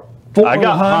 4. I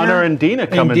got Hunter and Dina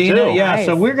coming too. Yeah, Nice.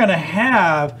 so we're gonna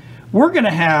have.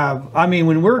 I mean,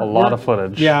 when we're A lot of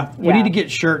footage. Yeah, we Yeah. need to get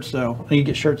shirts though. We need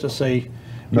to get shirts that say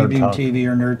Nerd BBM Talk. TV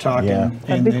or Nerd Talk Yeah.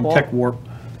 and That'd be cool. Tech Warp.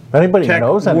 If anybody Tech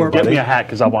knows Warp. Get me anybody, a hat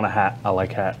because I want a hat. I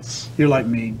like hats. You're like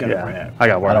me, got to wear a Yeah. hat. I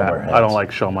got to wear I a don't hat. wear I don't hats.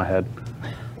 like showing my head.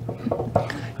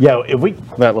 yeah, if we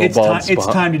That little It's bald time. It's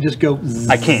spot. time to just go.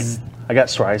 I can't. I got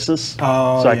psoriasis,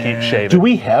 Oh, so I can't yeah. shave do it.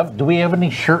 we have any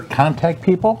shirt contact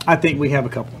people I think we have a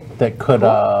couple. that could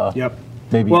Yep.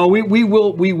 maybe Well, we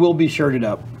will be shirted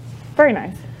up. Very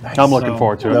nice. I'm looking So-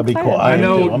 forward to that'd it. be cool. I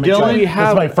know am too. I'm Dylan- excited. We This have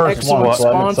is my first excellent one, so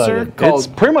I'm sponsor excited. called It's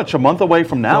pretty much a month away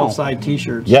from now. Outside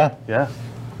T-shirts. Yeah. Yeah.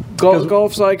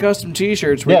 Golf Side Custom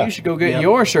T-shirts, where Yeah. you should go get Yeah.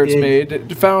 your shirts Yeah.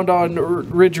 made. Found on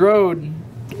Ridge Road.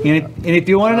 And if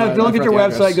you want to I look at their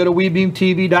forgot the website, address. go to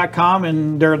webeamtv.com,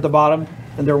 and they're at the bottom.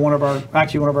 And they're one of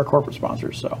our corporate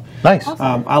sponsors. So Nice.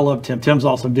 I love Tim. Tim's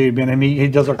awesome dude, man. And he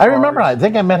does our. I remember. I cards.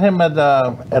 think I met him at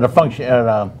a function at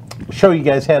a show you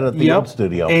guys had at the old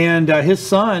studio. And his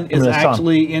son is His son.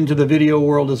 actually into the video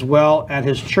world as well at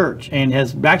his church, and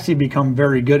has actually become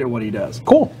very good at what he does.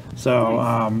 Cool.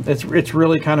 So it's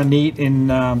really kind of neat,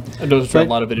 and I noticed a But-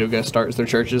 lot of video guest stars their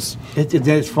churches.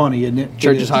 it's funny, isn't it?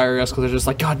 Churches It is. hire us because they're just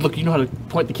like, God, look, you know how to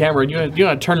point the camera, and you know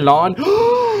how to turn it on.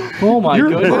 Oh my You're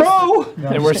goodness! pro.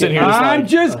 And we're sitting here just I'm like,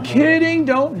 just kidding.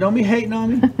 Don't be hating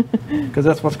on me, because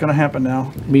that's what's going to happen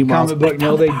now. Meanwhile, Comic book,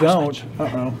 no, they don't. I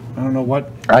don't know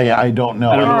what. I don't know.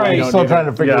 I don't know what I'm you still don't trying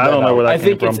to figure Yeah, I that don't know out. where that I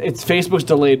came think from. it's Facebook's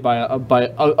delayed by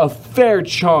a fair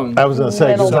chunk. I was going to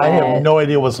say because Little I have bit. no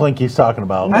idea what Slinky's talking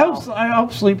about. I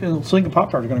hope Sleep and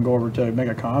Pop Tart are going to go over to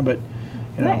MegaCon, but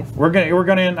Nice. we're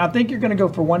gonna. I think you're going to go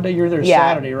for one day. You're there Yeah.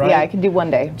 Saturday, right? Yeah, I can do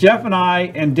one day. Jeff and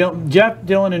I and Jeff,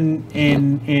 Dylan,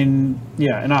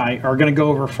 and I are going to go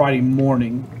over Friday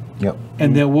morning, Yep.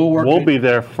 and then we'll work. We'll be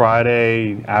there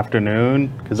Friday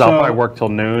afternoon because I'll So- probably work till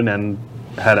noon and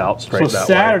head out straight So that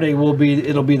Saturday it'll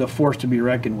be the force to be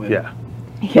reckoned with. way.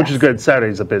 Yeah. Which is good.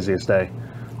 Saturday's the busiest day.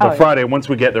 But Oh, yeah. Friday, once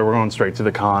we get there, we're going straight to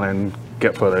the con and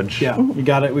get footage. Yeah, we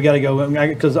got to go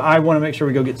because I want to make sure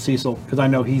we go get Cecil because I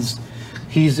know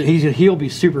he'll be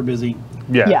super busy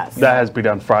Yeah. Yes. That has to be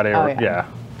done Friday. Oh, Or, yeah. yeah.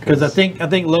 because I think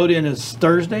load in is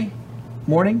Thursday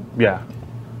morning. Yeah. Yeah,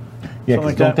 Something because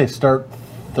like don't that. they start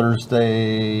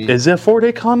Thursday? Is it a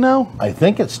 4-day con now? I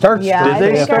think it starts Yeah, Did I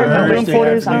they think start I remember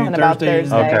Thursday something afternoon, about Thursday?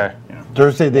 Thursday. Okay.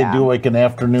 Thursday. They Yeah. do like an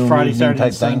afternoon, Friday, evening Saturday, type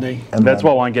and thing. Sunday. And That's then-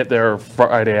 why I want to get there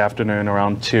Friday afternoon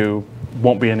around 2.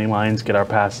 Won't be any lines. Get our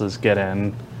passes, get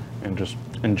in, and just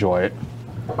enjoy it.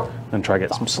 And try to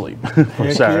get some sleep for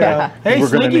Heck Saturday. yeah. Hey, We're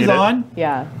gonna Slinky's need it. on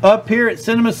Yeah. up here at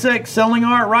Cinema 6 selling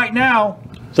art right now.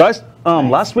 So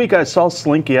last week I saw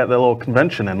Slinky at the little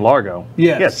convention in Largo.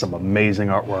 Yes. He had some amazing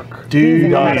artwork.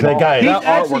 Dude, Does, that guy. He's That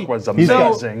actually- artwork was he's got-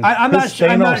 amazing. I'm His not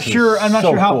Thanos is sure. I'm not so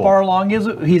sure how cool. far along is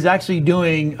it. He's actually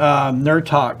doing Nerd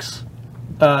Talks,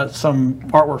 some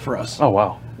artwork for us. Oh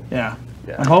wow. Yeah.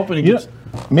 Yeah. I'm hoping he You gets. know,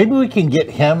 maybe we can get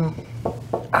him.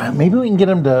 Maybe we can get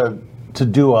him to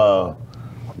do a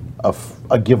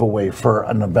giveaway for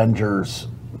an Avengers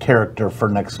character for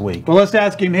next week. Well, let's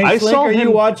ask him. Hey, I Slink, saw are you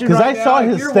him- watching? 'cause right I saw now?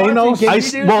 If his you're watching, Thanos- can I, you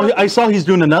s- do well, something? I saw he's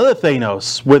doing another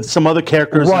Thanos with some other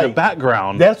characters in the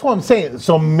background. That's what I'm saying.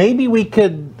 So maybe we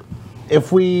could,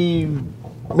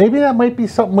 maybe that might be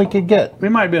something we could get. We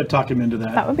might be able to talk him into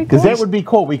that. That would be cool. Because that would be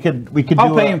cool. We could I'll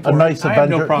do pay him for a it. nice I have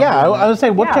no Avenger. problem Yeah, with I would say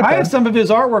we'll Yeah. get I that. have some of his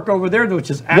artwork over there, which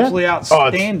is absolutely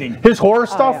outstanding. His horror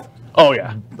stuff, Oh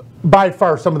yeah. by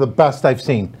far some of the best I've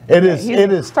seen. It is. He's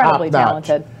It is incredibly top-notch.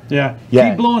 talented. Yeah. Yeah.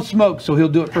 Keep blowing smoke, so he'll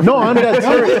do it for No, free. I'm dead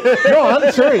serious. No,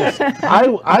 I'm serious.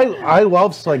 I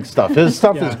love Slink stuff. His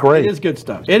stuff Yeah, is great. It is good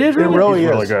stuff. It is It really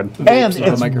really is. good. And Vapes on the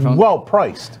it's microphone. well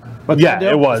priced. What's Yeah, that, Dale?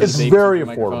 it was. It's Vapes very on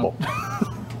the microphone.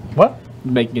 affordable. What?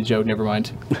 Making a joke. Never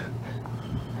mind.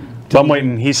 So I'm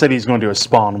waiting. He said he's going to do a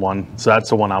Spawn one, so that's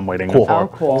the one I'm waiting Cool. for. Oh,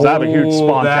 cool. 'Cause I have a huge Oh,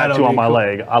 Spawn that'll tattoo on be my cool.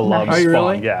 leg. I love Nice. Are you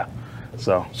Spawn. really? Yeah.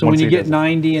 So So once when you he get does-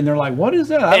 90 and they're like, what is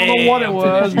that? I don't know what it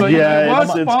was, but Yeah, it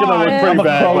was it's gonna look fine. pretty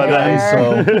bad by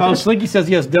then. So Oh, Slinky says,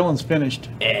 yes, Dylan's finished.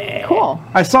 Cool.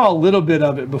 I saw a little bit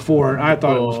of it before, and I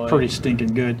thought it Boy. was pretty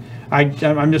stinking good.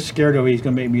 I'm just scared of he's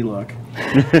going to make me look.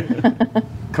 Of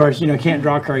course, can't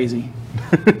draw crazy.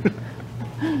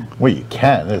 well, you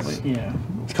can. It's, Yeah.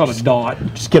 It's called a dot.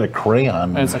 just get a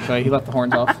crayon. And it's okay. He left the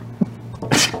horns off.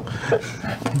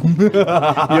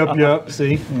 Yep.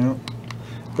 See? Yeah.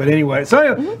 But anyway,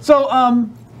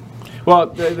 Well,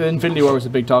 the Infinity War was a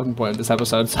big talking point of this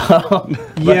episode. So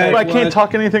yeah. But I it can't was.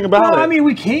 talk anything about No, it. I mean,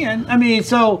 we can. I mean,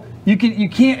 so you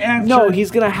can't answer. no,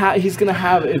 he's gonna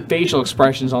have facial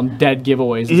expressions on dead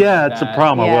giveaways. and yeah, stuff it's a like that.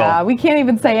 problem. I Yeah, will. we can't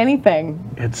even say anything.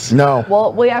 It's No.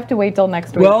 Well, we have to wait till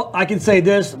next week. Well, I can say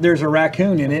this: there's a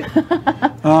raccoon in it.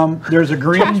 There's a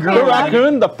green the girl.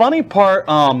 raccoon. The funny part,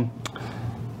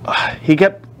 he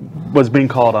was being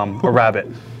called a rabbit.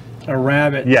 A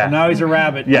rabbit. Yeah. So now he's a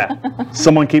rabbit. Yeah,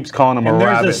 someone keeps calling him a And there's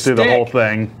a rabbit through the whole stick.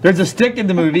 thing. There's a stick in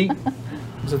the movie,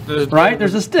 Is it the- right?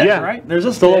 There's a stick, Yeah, right? There's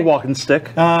a still stick. a walking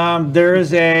stick.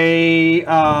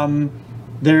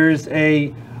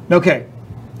 Okay.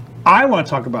 I want to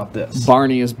talk about this.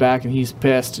 Barney is back and he's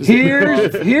pissed.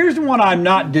 Here's one I'm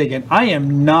not digging. I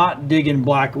am not digging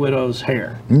Black Widow's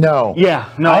hair. No. Yeah,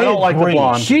 no, I don't like the agree.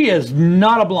 blonde. She is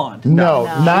not a blonde. No,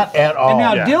 not at all. And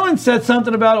now Yeah. Dylan said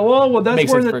something about it. Well, that's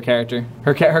makes where sense for a character.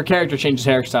 Her character changes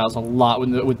hairstyles a lot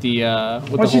with the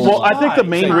she's- whole. Well, I think the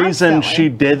main Why? reason she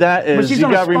did that is she's you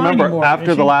not a got to spy remember anymore, after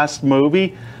is the she? last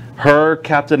movie, her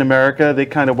Captain America, they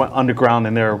kind of went underground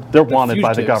and they're wanted by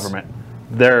the fugitives. government.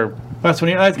 They're That's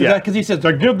when because he says,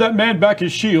 "I give that man back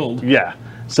his shield." yeah,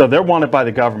 so they're wanted by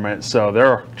the government, so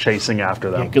they're chasing after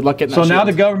them. Good luck getting So that now the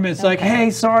shield. government's like, "Hey,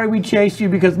 sorry we chased you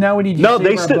because now we need you No, to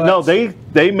they save our still butts."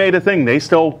 they made a thing. They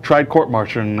still tried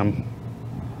court-martialing them.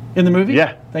 in the movie.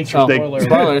 Yeah. Thanks for Oh, spoiler.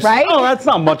 spoilers. Right? Oh, that's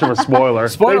not much of a spoiler.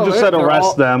 Spoiler they just alert, said they're arrest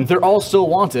all- them. They're all still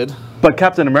wanted. But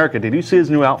Captain America, did you see his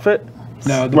new outfit?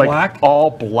 No, the Like black.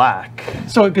 all black.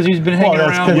 So because he's been hanging Well,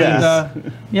 that's around with.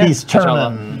 'cause Yeah. He's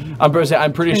turning, I'm pretty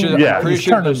sure. Yeah. I'm pretty He's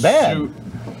sure turning the bad. suit.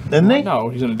 isn't he? No,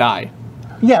 he's gonna die.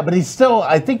 Yeah, but he's still.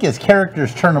 I think his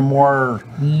character's turning more.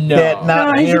 No. That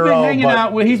not No, he's hero, been hanging but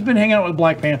out with. He's been hanging out with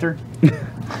Black Panther.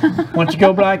 Once you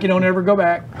go black, you don't ever go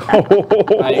back.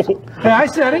 I, Hey, I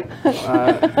said it.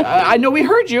 I know we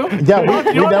heard you. Yeah, we You don't- you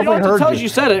definitely don't have to heard tell you. us you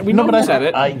said it. We No, know but you said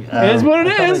it. It is what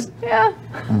it is. Yeah.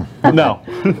 No,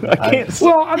 I can't.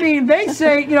 Well, I mean, they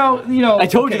say, I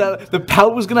told you okay. that the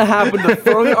pout was gonna happen. The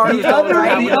throwing arms. The other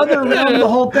realm of the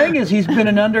whole thing is he's been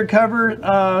an undercover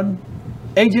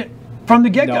agent from the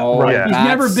get-go. No, Right. He's that's-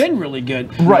 never been really good.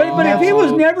 Right. But if he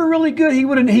was No. never really good, he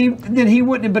wouldn't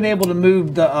have been able to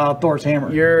move the Thor's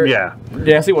hammer. You're. Yeah.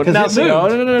 Yeah. See what? Now, No, no,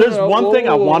 no, no, There's no, one whoa, thing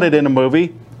I whoa, whoa. wanted in a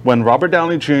movie when Robert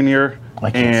Downey Jr. I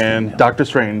can't and stand him. Doctor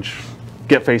Strange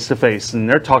get face to face and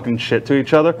they're talking shit to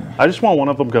each other. I just want one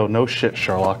of them go, "No shit,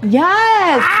 Sherlock."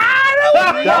 Yes.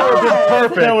 That would be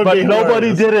perfect, That would but be nobody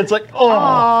hilarious. did it. It's like,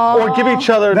 oh, or give each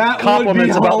other That would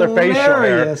compliments be about their facial hair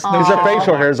hilarious. because their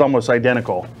facial hair is almost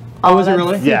identical. Oh, is it That's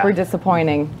really? Yeah. super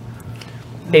disappointing.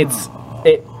 It.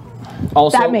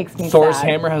 Also, That makes me Thor's sad.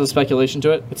 hammer has a speculation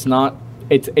to it. It's not.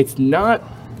 It's not.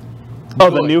 Oh,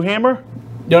 the Good. new hammer?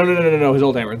 No. His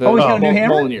old hammer. Oh, he's got a new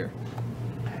hammer? Mjolnir.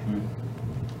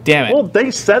 Damn it. Well,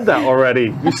 they said that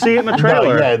already. You see it in the No,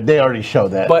 trailer. yeah, they already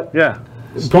showed that. but Yeah.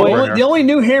 The only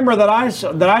new hammer that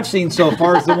I've seen so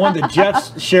far is the one that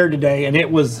Jeff shared today, and it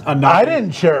was a naughty. I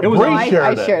didn't share it. It was Bree a- I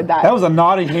shared it. shared that. That was a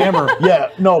naughty hammer. Yeah,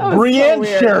 no, was Brienne so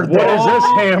weird. shared What that. is this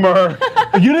hammer?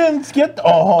 You didn't get.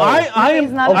 Oh, I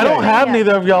He's not I don't okay. have Yeah.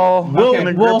 neither of y'all in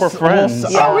a group of friends.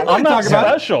 Yeah, we I'm can not talk about it.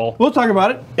 special. We'll talk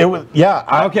about it. It was.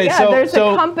 Yeah. Okay, Yeah, so there's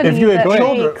so a company if you had that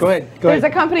children- makes, go ahead. There's a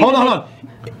company. Hold that on.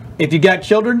 If you got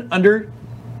children under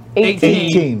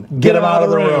 18. Get them out of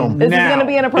the room. This Now. is going to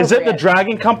be inappropriate. Is it the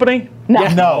Dragon Company? No.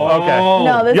 No. Okay. Oh.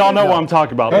 No, this Y'all is know what I'm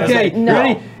talking about. Okay, No.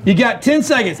 ready? You got 10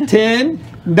 seconds. 10,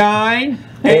 9,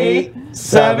 8,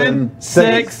 7,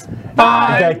 6,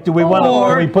 5. Okay, do we want to? four,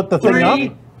 Can we put the thing 3,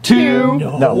 up? 2,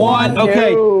 No. 1.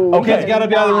 Okay. No. Okay, you got to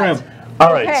be out of the room.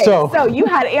 All right. Okay, So so you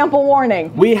had ample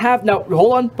warning. We have now.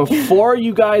 Hold on. Before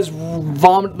you guys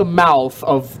vomit the mouth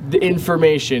of the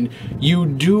information, you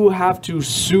do have to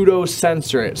pseudo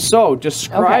censor it. So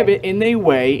describe Okay. it in a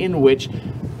way in which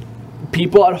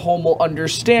people at home will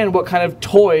understand what kind of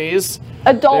toys.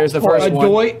 Adult There's the toys. first one.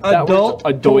 That was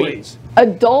Adult toys.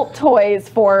 Adult toys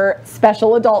for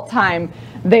special adult time.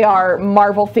 They are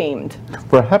Marvel themed.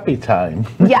 for happy time.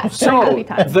 Yes, So happy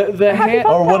time. the Happy hand.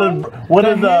 fun Or what time. did what The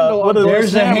did handle what on did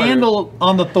There's a hammer. handle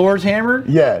on the Thor's hammer.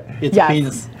 Yeah. It's Yes.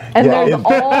 penis. And Yeah, there's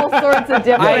all sorts of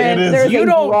different. it is. There's You a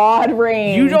don't- broad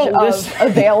range you don't of listen-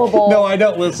 available. No, I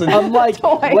don't listen. I'm like,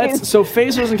 Toys. let's. So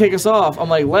Face doesn't kick us off. I'm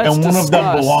like, let's And one discuss. of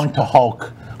them belonged to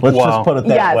Hulk. Let's Wow. just put it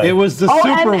that Yes. way. It was the Oh,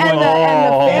 super and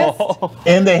one. the fist.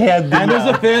 And they had the, And there's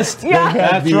a fist. Yeah. they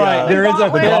had That's the, right. There is a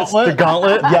gauntlet. fist. gauntlet. The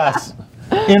gauntlet? Yes.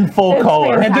 In full It's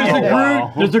color. And there's a fantastic.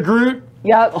 Groot. There's a Groot.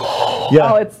 Yep.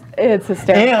 Yeah. Oh, it's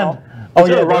hysterical. and oh Is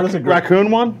yeah, there a there was a raccoon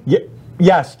one?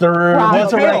 yes, there Wow.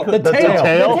 was a The raccoon. tail. The tail.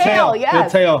 tail? The tail,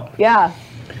 yes. The tail. Yeah.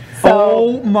 So,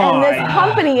 Oh my. And this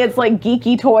company, it's like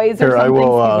Geeky Toys or Here, I something.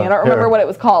 will, Excuse me, I don't remember here. what it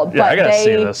was called. Yeah, but I gotta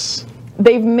see they, this.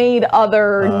 They've made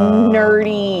other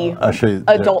nerdy I'll show you.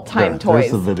 adult time toys.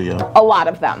 There's the video. A lot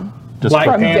of them Just Black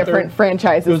from Panther. different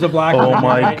franchises. It was a black Oh one.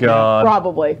 my god.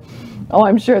 Probably. Oh,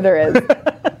 I'm sure there is.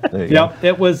 there you go.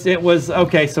 Yep. It was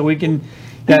okay. So we can.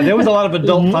 Yeah, there was a lot of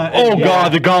adult time. Oh yeah.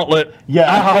 god, the gauntlet.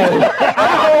 Yeah.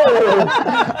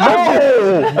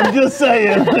 I'm just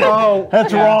saying. Oh,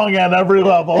 That's wrong at every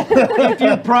level. if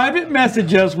you private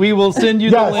message us, we will send you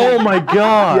the Yes. link. Oh my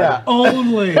god. Yeah.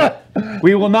 Only.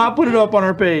 We will not put it up on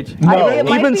our page. It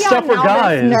might even be stuff on for Now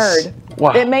guys. This Nerd.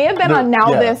 Wow. It may have been on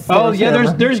Now yeah. This. Oh yeah,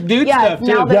 there's dude yes, stuff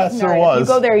Now too. This Yes, Nerd. there If was. you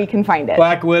go there, you can find it.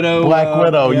 Black Widow. Black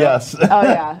Widow, yeah. yes. Oh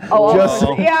yeah. Oh, Just-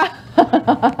 yeah.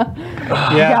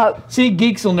 Yeah. Yep. See,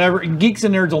 geeks and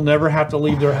nerds will never have to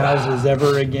leave their houses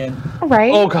ever again.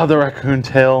 Right. Oh god, the raccoon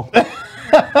tail.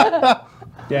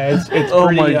 Yeah, it's Oh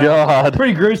pretty, my god.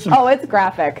 pretty gruesome. Oh, it's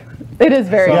graphic. It is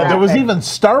very. Yeah, there was graphic. even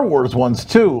Star Wars ones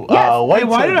too. Yes. Hey,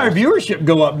 why did our lightsabers. viewership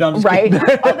go up? No, I'm just Right.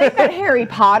 kidding. Oh, they've got Harry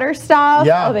Potter stuff.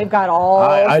 Yeah. Oh, they've got all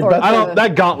I sorts bet- I of don't.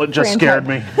 That gauntlet just scared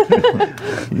me.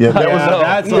 Yeah, that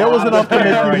that's was that was a enough to lot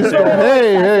make right me just there. go,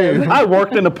 hey, hey. I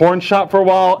worked in a porn shop for a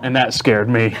while, and that scared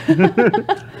me.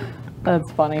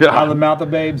 That's funny. Out of the mouth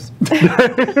of babes.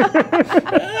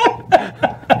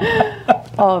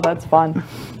 Oh, that's fun.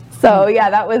 So yeah,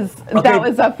 that was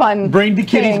a fun. Bring the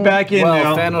kitties thing. back in Well,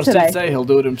 now. Thanos Today. did say he'll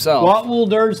do it himself. What will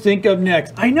nerds think of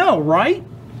next? I know, right?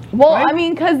 Well, Right? I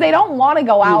mean, because they don't want to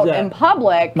go out that? in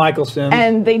public, Michael Sims.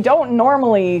 and they don't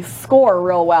normally score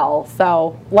real well.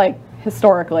 So, like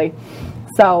historically,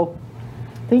 so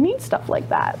they need stuff like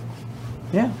that,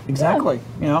 yeah, exactly.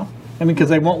 You know, I mean, because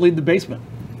they won't leave the basement.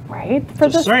 right? For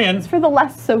Just saying. it's for the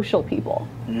less social people.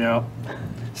 Yeah.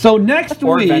 So next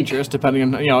or week, adventurous,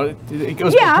 depending on it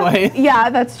goes Yeah, by play. yeah,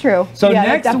 that's true. So Yeah, that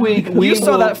next definitely- week we You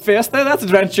saw will- that fist there? That's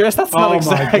adventurous. That's not Oh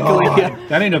exactly. my God. Yeah.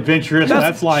 That ain't adventurous.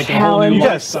 That's like a whole challenge. new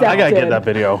Yes, lifestyle. I gotta get that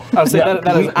video. I would say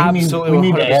that is absolutely we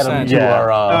need to add 100%. them to Yeah.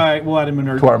 our All right, we'll add him in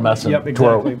our to our message, Yep, to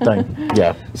our exactly. thing.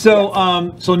 Yeah.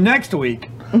 So next week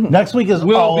Next week is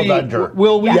we'll all be Avenger. we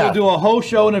will Yeah. do a whole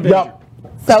show in Avenger. Yep.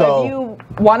 So, if you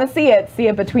want to see it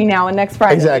between now and next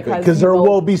Friday. Exactly, because there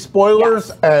will be spoilers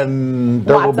and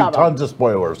there will Lots be of them. tons of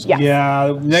spoilers. Yeah.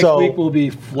 Yeah, next So- week will be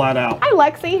flat out. Hi,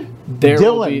 Lexi. There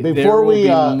Dylan, will be, before there will we,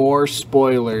 be more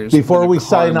spoilers. Before than we a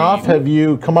sign car off, meme. have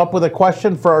you come up with a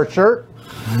question for our shirt?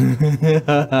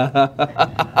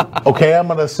 Okay, I'm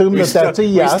going to assume that that's a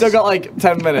yes. We still got like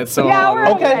 10 minutes, so Yeah, we're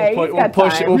okay. we'll, He's we'll got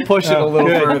push it. time. We'll push it a little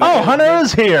good. further. Oh, Hunter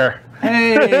is here.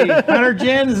 Hey, Hunter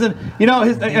Jen is in, you know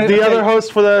his, The other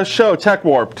host for the show, Tech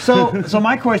Warped. So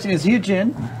my question is, he a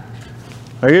Jin?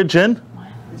 Are you a Jin?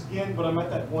 It's Gin, but I'm at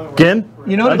that point where Gin?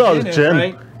 You know I what thought a it Jin was is, Jin.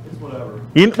 right? it's whatever.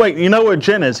 Wait, you know what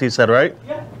Jin is? He said, right?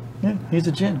 Yeah. Yeah, he's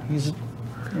a Jin. He's a,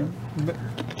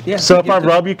 yeah. So if he I gets it.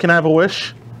 rub you, can I have a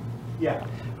wish? Yeah.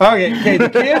 Okay, the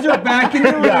kids are back in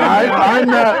the room. I'm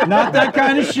Not that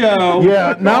kind of show.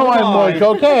 Yeah, now Oh, I'm my. like,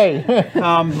 okay.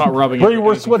 I'm not rubbing Wait, it.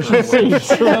 we're switching seats.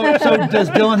 So does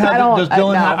Dylan have? don't- Does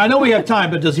Dylan no. have? I know we have time,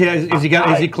 but does he? Is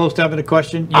he close to having a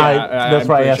question? That's I'm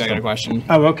why I pretty asked sure I got a him. question.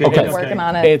 Oh, okay. Okay. okay. Working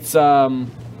on it. It's I'm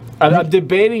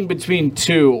debating between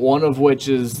two. One of which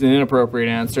is an inappropriate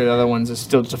answer. The other one's is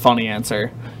still just a funny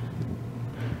answer.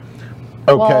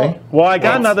 Okay. Well, I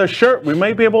got another shirt. We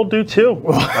may be able to do two.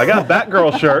 I got a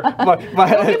Batgirl shirt. We'll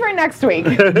give her next week.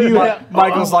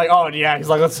 Michael's like, oh yeah, he's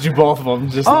like, let's do both of them.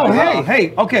 Just Oh, like,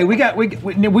 hey, okay,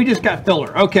 we just got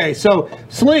filler. Okay, so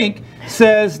Slink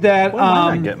says that Why am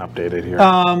I not getting updated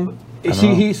here?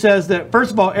 he says that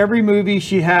first of all, every movie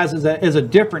she has is a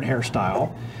different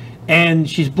hairstyle, and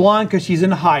she's blonde because she's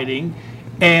in hiding,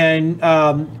 and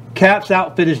Cap's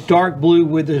outfit is dark blue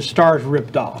with the stars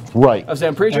ripped off. Right. I was saying,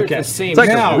 I'm pretty sure Okay. it's the same. It's like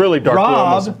Now, a really dark blue, Rob-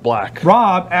 almost black.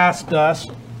 Rob asked us,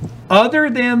 other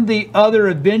than the other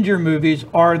Avenger movies,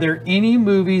 are there any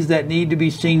movies that need to be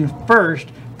seen first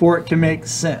for it to make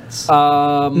sense?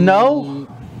 No.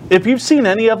 If you've seen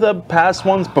any of the past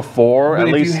ones before, but at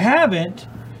if least you haven't,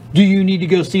 do you need to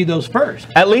go see those first?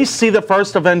 at least see the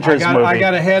first Avengers movie. I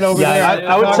got to head over Yeah, there.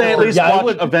 I would say at least Yeah, I watch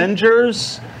would-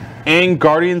 Avengers and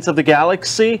Guardians of the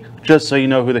Galaxy, just so you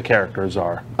know who the characters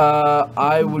are.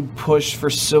 I would push for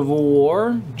Civil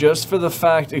War just for the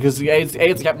fact because it's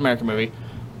a Captain America movie,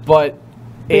 but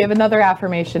We have another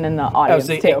affirmation in the audience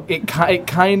too. it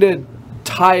kind of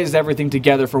ties everything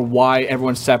together for why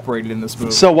everyone's separated in this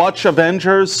movie. So watch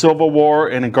Avengers, Civil War,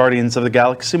 and a Guardians of the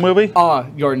Galaxy movie.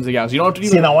 Guardians of the Galaxy. You don't have to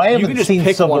even. See, now I you haven't can just seen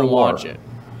pick Civil one and War. watch it.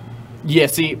 Yeah,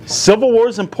 see, Civil War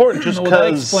is important just Well, that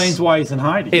because. explains why he's in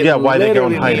hiding. it Yeah, why they go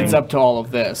in literally hiding. leads up to all of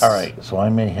this. All right. So I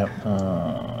may have.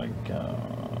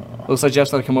 Looks like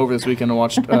Jeff's gonna come over this weekend and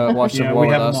watch watch Yeah, Civil War we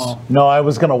with have us. them all. No, I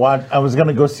was gonna watch. I was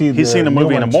gonna go see the. He's seen the new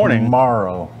movie in the one morning.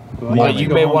 tomorrow. Well, you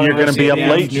may want You're to gonna be up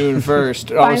late. noon first.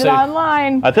 Find it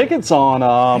online. I think it's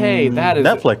on Hey, that is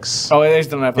Netflix. Oh, it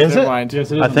is on Netflix. Is Never it? mind.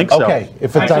 Yes, it is I on think there. so. Okay,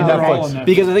 if it's I on think they're all on Netflix. Netflix.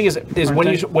 Because the thing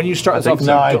is when you start this off,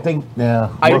 No, I think yeah.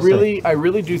 I we'll see.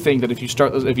 really do think that if you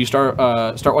start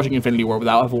watching Infinity War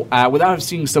without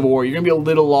seeing Civil War, you're gonna be a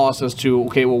little lost as to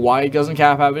okay, well, why doesn't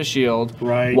Cap have his shield?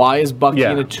 Right. Why is Bucky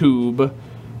Yeah. in a tube?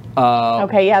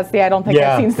 Okay, yeah, see, I don't think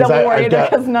Yeah, I've seen 'cause Civil War I've either got-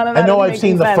 because none of that I know is I've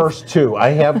seen making the sense. first two. I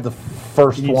have the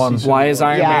first one. Why is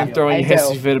Iron Yeah, Man throwing I a do.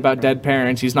 hissy fit about dead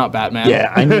parents? He's not Batman.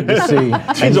 Yeah, I need to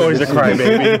see. He's always a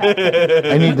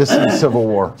crybaby. I need to see Civil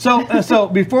War. So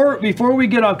before we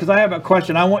get off, because I have a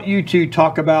question, I want you to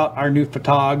talk about our new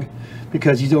photog,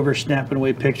 because he's over snapping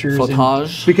away pictures. and-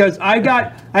 Photage? Because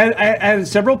I had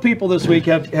several people this week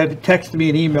have texted me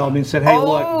and emailed me and said, hey,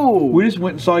 Oh! look, we just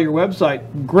went and saw your website.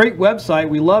 Great website,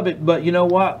 we love it, but you know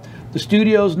what? The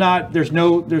studio's not. There's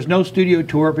no studio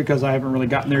tour because I haven't really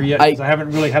gotten there yet. Because I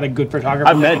haven't really had a good photographer.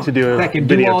 I meant to do a that can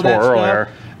do video all that tour stuff. earlier.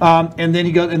 And then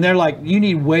he goes, and they're like, you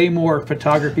need way more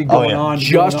photography going yeah. on.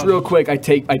 Just going on. real quick, I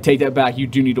take that back. You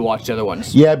do need to watch the other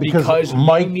ones. Yeah, because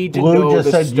Mike you need to Blue know just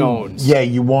the said stones.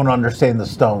 you won't understand the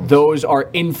stones. Those are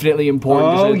infinitely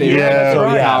important. Oh, They're yeah, very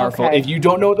right. powerful. Okay. If you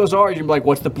don't know what those are, you're like,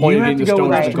 what's the point You of have getting to the go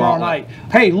with stones us in the tomorrow gauntlet?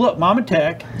 night. Hey, look, Mama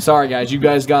Tech. Sorry, guys, you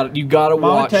gotta Mama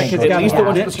watch Tech has at got least a the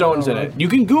ones hit with the stones in on it. You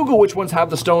can Google which ones have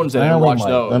the stones in it I and only watch might.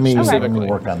 those Let me specifically.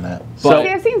 work on that. But See,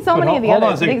 I've seen so But many of the hold on a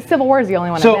others. I second. think Civil War is the only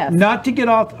one So I missed. not to get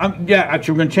off,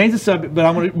 actually, we're going to change the subject, but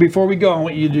I want to, before we go, I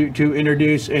want you to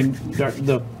introduce and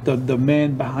the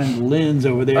man behind the lens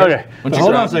over there. Okay. But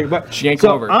hold on a second. But, She ain't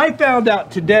so over. I found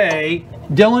out today.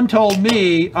 Dylan told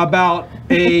me about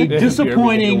a You'll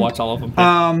disappointing. watch all of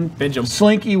them. Binge 'em.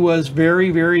 Slinky was very,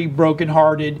 very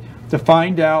brokenhearted to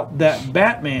find out that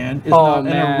Batman is Oh, not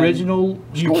man. an original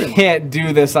You storyline. can't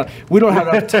do this. We don't have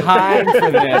enough time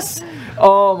for this.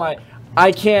 Oh my!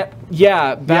 I can't.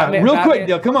 Yeah, Batman. real Batman,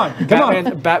 quick, Dylan. Come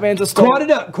on. Batman's a story.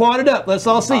 Quad it up. Let's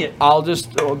all see it. I'll just.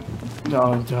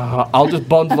 I'll just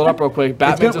bundle it up real quick.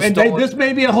 Batman's a And stolen. this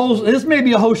may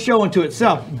be a whole show unto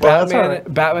itself. That's all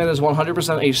right. Batman is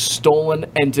 100% a stolen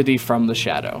entity from the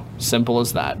Shadow. Simple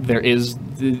as that. There is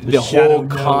the Shadow whole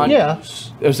con. Yeah.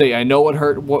 I know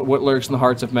what lurks in the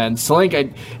hearts of men. Slink,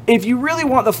 if you really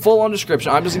want the full-on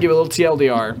description, I'm just gonna give a little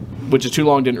TLDR, which is too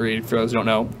long, didn't read for those who don't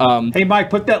know. Hey, Mike,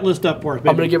 put that list up for us.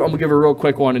 I'm gonna give a real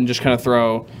quick one and just kind of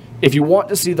throw. If you want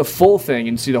to see the full thing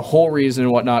and see the whole reason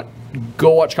and whatnot,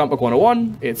 go watch Comic Book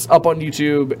 101. It's up on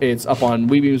YouTube. It's up on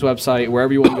Weebeam's website.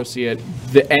 Wherever you want to go see it.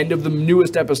 The end of the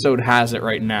newest episode has it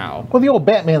right now. Well, the old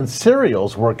Batman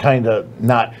serials were kind of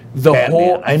not The Batman.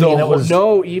 whole, I the mean, it whole- was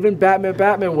no, even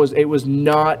Batman was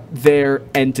not their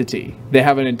entity. They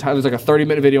have an entire, there's like a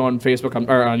 30-minute video on Facebook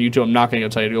or on YouTube. I'm not going to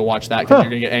tell you to go watch that because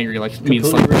you're going to get angry like me and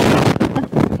Slink.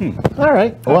 all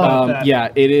right. Well, Yeah,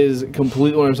 it is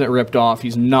completely 100% ripped off.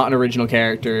 He's not an original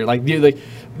character.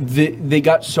 They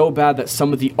got so bad that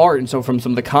some of the art and so from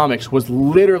some of the comics was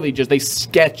literally just they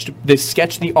sketched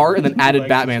the art and then added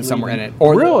Batman somewhere in it,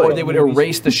 or they would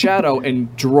erase the Shadow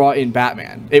and draw in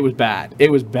Batman. It was bad.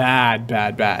 It was bad.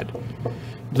 To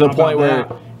the point where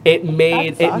that? it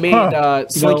made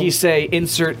That sucks. Slinky say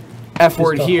insert F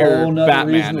word Just a here, whole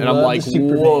nother reason Batman, to and I'm love like, the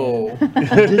Superman. whoa.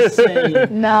 Just saying.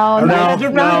 No, No, no,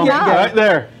 no, right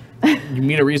there. You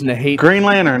mean a reason to hate? Green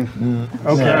Lantern.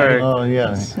 Okay. Oh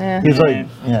yeah. Yeah. He's like,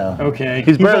 yeah. Okay.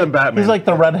 He's better than Batman. He's like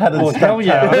the redheaded Oh, hell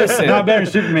yeah. stepchild. Listen. Not better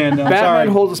than Superman, though. I'm Batman sorry.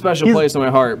 holds a special place in my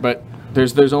heart, but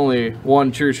there's only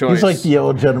one true choice. He's like the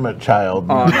illegitimate child.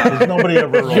 Oh, no. There's nobody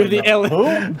ever. You're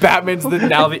the Batman's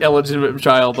now the illegitimate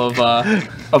child of DC.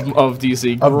 Of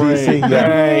DC, yeah.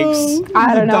 Thanks.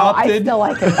 I don't know. I Adopted. still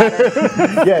like him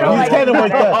better. Yeah, he's kind of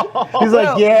like that. He's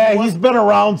like, yeah, he's been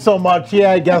around so much.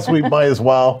 Yeah, I guess we might as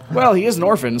well. Well, he is an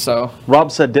orphan, so Rob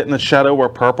said, didn't the Shadow wear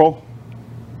purple?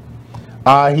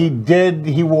 He did.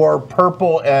 He wore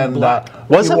purple and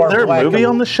Wasn't there a movie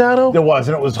on the Shadow? There was,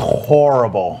 and it was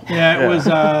horrible. Yeah, it was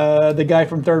the guy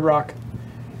from Third Rock.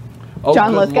 oh,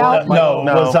 John good Lithgow? Lord, No,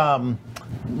 No. it was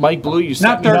Mike Blue. You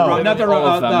Not Third No. Rock. Not Third all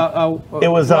of them. Rock. It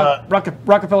was,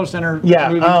 Rockefeller Center yeah,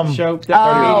 movie show.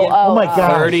 oh my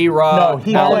God. 30 Rock. No,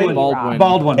 he Alec played Baldwin.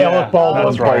 Baldwin. Alec Baldwin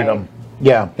That's played right. him.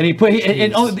 Yeah. And he put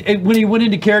and when he went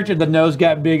into character, the nose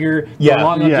got bigger. Yeah. the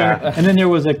long nose Yeah. bigger, and then there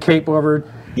was a cape over.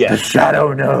 Yeah.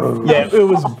 Shadow nose. Yeah, it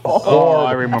was horrible.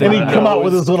 I remember And he'd that. come out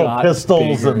with Nose his little got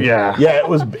pistols bigger. and Yeah. yeah, it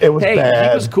was Hey, bad.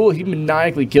 he was cool. He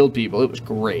maniacally killed people. It was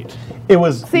great. It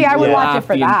was. See, I would yeah. watch it Laughed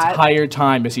for the that. entire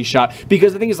time as he shot.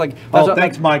 Because the thing is, like,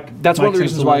 Thanks, Mike. That's one of the Mike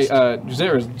reasons why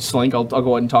sends Slink. I'll go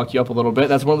ahead and talk you up a little bit.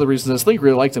 That's one of the reasons that Slink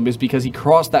really liked him is because he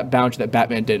crossed that boundary that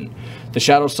Batman didn't. The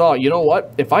Shadow saw, you know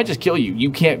what? If I just kill you,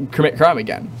 you can't commit crime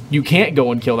again. You can't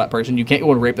go and kill that person. You can't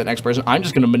go and rape that next person. I'm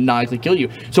just going to maniacally kill you.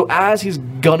 So as he's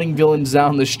gunning villains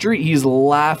down the street, he's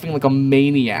laughing like a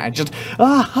maniac. Just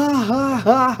ha ha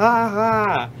ha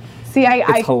ha. See,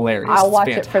 It's hilarious. I'll It's watch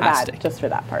it for fantastic. that, just for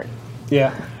that part.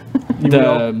 Yeah.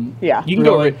 Yeah. You can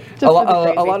Really? go. Just A for lot, the a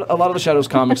crazy. lot of the Shadows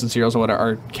comics and serials and whatever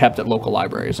are kept at local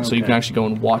libraries, so you can actually go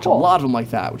and watch a lot of them like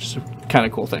that, which is a kind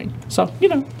of cool thing. So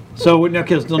So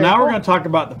now we're going to talk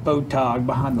about the photog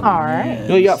behind the All right. lens.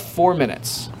 you got 4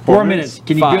 minutes. 4 minutes.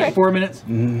 Can you do it in Five. 4 minutes?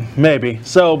 Maybe.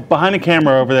 So behind the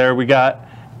camera over there, we got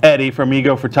Eddie from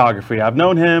Ego Photography. I've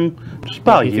known him just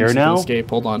about a He year thinks he can now. Escape.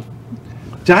 Hold on.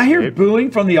 Did I hear booing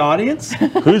from the audience?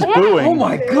 Who's booing? Oh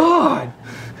my God!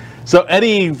 So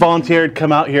Eddie volunteered to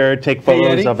come out here, take Hey,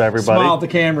 photos Eddie, of everybody. smile at the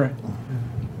camera.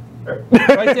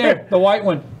 Right there, the white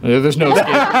one. There's no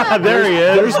escape. There he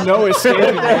is. There's no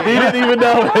escaping. He didn't even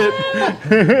know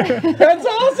it. That's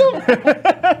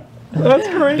awesome. That's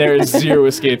great. There is zero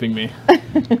escaping me.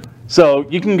 So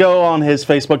you can go on his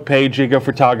Facebook page, Ego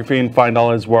Photography, and find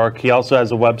all his work. He also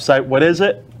has a website. What is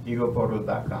it?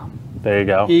 EgoPhotos.com. There you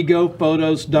go.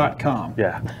 Egophotos.com.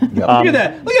 Yeah. Look at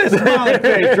that. Look at his smiling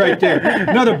face right there.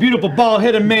 Another beautiful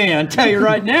bald-headed man. I tell you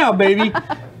right now, baby.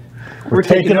 We're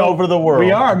taking over the world.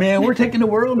 We are, man. We're taking the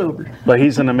world over. But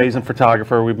he's an amazing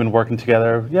photographer. We've been working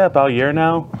together, about a year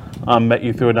now. Met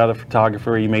you through another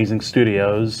photographer, Amazing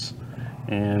Studios.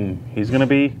 And he's going to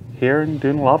be here and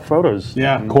doing a lot of photos.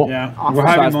 Yeah, Cool. Yeah, Awesome. we'll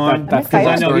have him That's- on that's because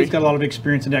I the know story. he's got a lot of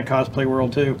experience in that cosplay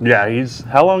world too. Yeah,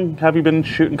 how long have you been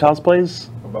shooting cosplays?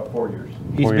 About 4 years.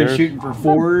 He's 4 been years? shooting for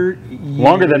 4 years.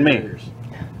 Longer than me.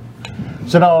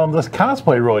 So now on this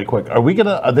cosplay, really quick,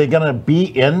 are they gonna be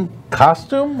in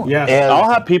costume? Yes. As I'll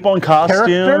have people in costume.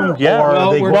 character, Yeah. or are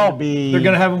Well, they we're- going to be? They're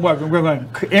going to have him. We're going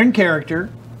in character,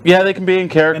 Yeah, they can be in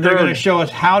character. and they're going to show us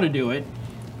how to do it,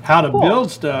 how to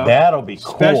build stuff, That'll be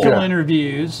cool. special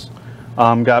interviews.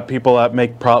 Got people that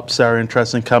make props that are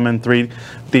interested in coming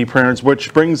 3D printers,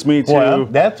 which brings me to Well,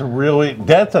 that's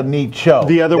a neat show.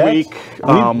 The other week,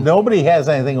 nobody has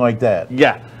anything like that.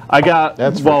 yeah. I got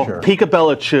That's for sure. Pika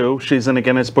Bella Chu. She's in a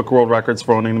Guinness Book World Records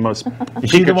for owning the most Is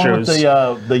she the one with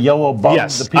Pikachus. the yellow bug?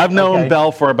 Yes, the I've known okay.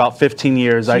 Belle for about 15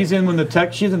 years. She's in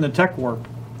the tech warp.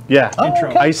 Yeah. Oh,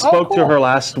 okay. I spoke Oh, to cool. her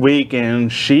last week,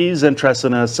 and she's interested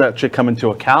in us actually coming to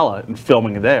Ocala and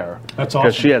filming there. That's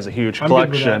Because awesome. she has a huge I'm good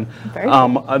with collection. Very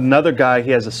cool. Another guy,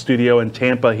 he has a studio in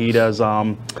Tampa. He does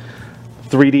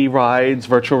 3D rides,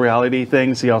 virtual reality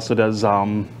things. He also does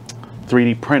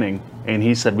 3D printing. And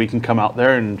he said we can come out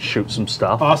there and shoot some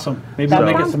stuff. Awesome. Maybe That we'll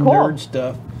make it sounds some cool. nerd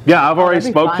stuff. Yeah, I've already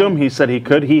that'd be spoke to fun. him. He said he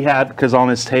could. He had, because on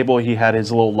his table he had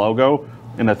his little logo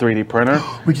in a 3D printer.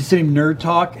 We just send him Nerd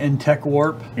Talk and Tech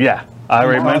Warp. Yeah, I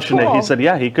already Oh, mentioned it. He cool. said,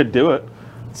 yeah, he could do it.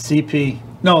 CP.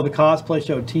 No, the cosplay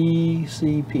show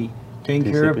TCP.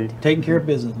 Taking care of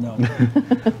business. No.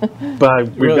 But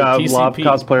we've Really, got a lot of TCP,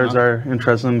 cosplayers huh? that are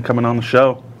interested in coming on the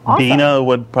show. Awesome. Dina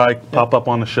would probably pop up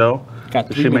on the show. Got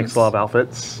 3 She makes minutes. a lot of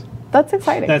outfits. That's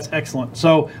exciting. That's excellent.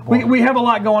 So we have a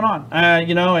lot going on.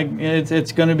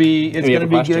 It's going to be We have a good.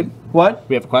 question. What?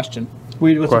 We have a question.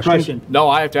 What's the question? No,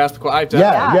 I have to ask the question.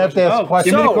 Yeah, you have to ask Oh, a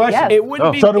question. give me the So, question. Yes. it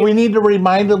wouldn't be. So do we need to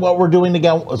remind them what we're doing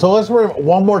again? So let's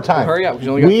one more time. Hurry up, 'cause you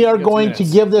only got- We are you got 2 going to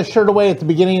minutes. give this shirt away at the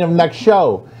beginning of next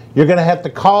show. You're going to have to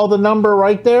call the number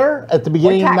right there at the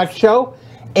beginning of text. next show.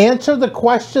 Answer the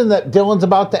question that Dylan's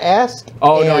about to ask.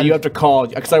 Oh no, and- you have to call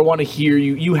because I want to hear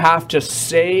you. You have to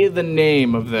say the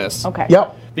name of this. Okay.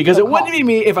 Yep. Because So it wouldn't call. be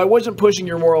me if I wasn't pushing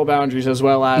your moral boundaries as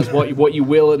well as what you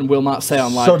will and will not say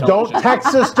on live So television. don't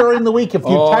text us during the week. If you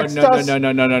Oh, text no, us, no,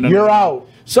 you're out.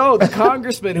 So the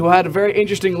congressman who had a very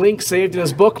interesting link saved in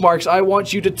his bookmarks, I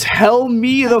want you to tell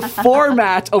me the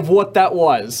format of what that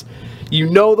was. You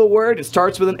know the word. It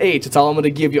starts with an H. It's all I'm going to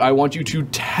give you. I want you to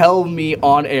tell me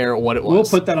on air what it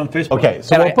was. We'll put that on Facebook. Okay,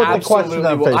 so And we'll put the question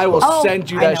on Facebook. I will Oh, send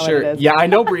you I that know what shirt. it is. Yeah, I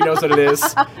know Bree knows what it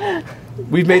is.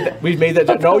 We've made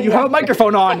that. No, you have a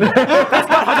microphone on. That's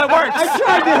not how that works. I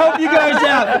tried to help you guys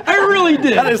out. I really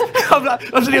did. That is,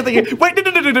 I'm sitting here thinking, wait,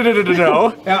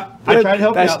 no. Yeah, I tried to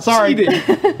help you That's out. Sorry.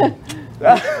 cheating.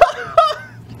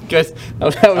 Guys, that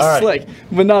was right. slick,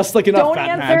 but not slick enough. Don't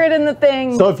Batman. answer it in the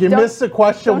thing. So if you Don't- miss the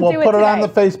question, don't we'll do put it on the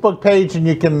today. Facebook page, and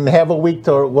you can have a week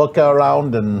to look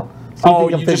around and see Oh,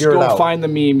 if you you can just figure go it out. find the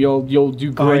meme. You'll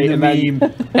do great. the and then,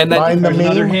 meme. and then Find the There's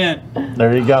another meme. hint.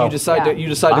 There you go. you decide Yeah.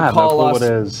 to I to have call no clue us, what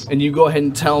it is. and you go ahead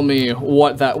and tell me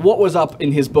what was up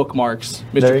in his bookmarks,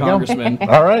 There Mr. you go. Congressman.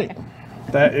 All right.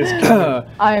 That is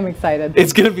I am excited.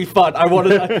 It's gonna be fun. I want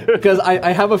to because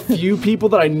I have a few people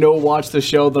that I know watch the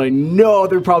show that I know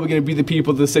they're probably gonna be the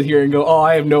people that sit here and go, oh,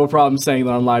 I have no problem saying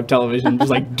that on live television. Just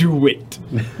like do it,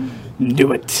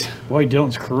 do it. Boy,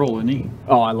 Dylan's cruel, isn't he?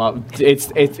 Oh, I love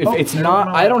it's it's not.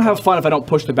 I don't have fun if I don't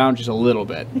push the boundaries a little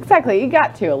bit. Exactly. You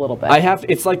got to a little bit. I have.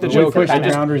 It's like the We joke. push I the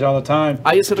just boundaries all the time.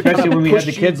 I just have to Especially kind of when we had push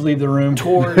the you kids leave the room.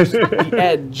 towards the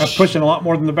edge. I'm pushing a lot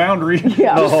more than the boundary.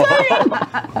 yeah.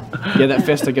 Yeah, that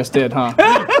fist I guess did, huh?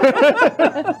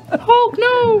 Hulk,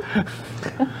 no.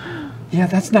 Yeah,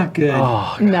 that's not good.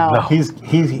 No. He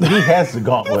has the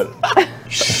gauntlet.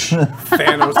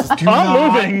 Thanos is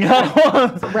I'm moving.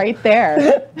 Right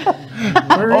there.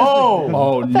 Oh,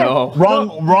 Oh no.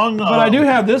 wrong. But I do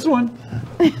have this one.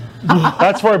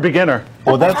 That's for a beginner.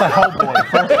 Well, that's a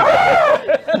Hellboy.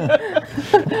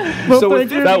 So with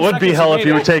 50 That would be seconds hell if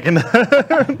you were remaining,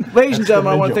 taking ladies and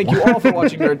gentlemen, I want to thank you all for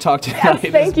watching Nerd Talk tonight.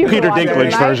 Thank you. for Peter watching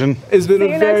Dinklage tonight. version. It's been See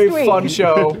a you very next week. fun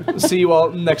show. See you all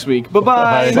next week.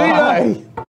 Bye-bye. Bye.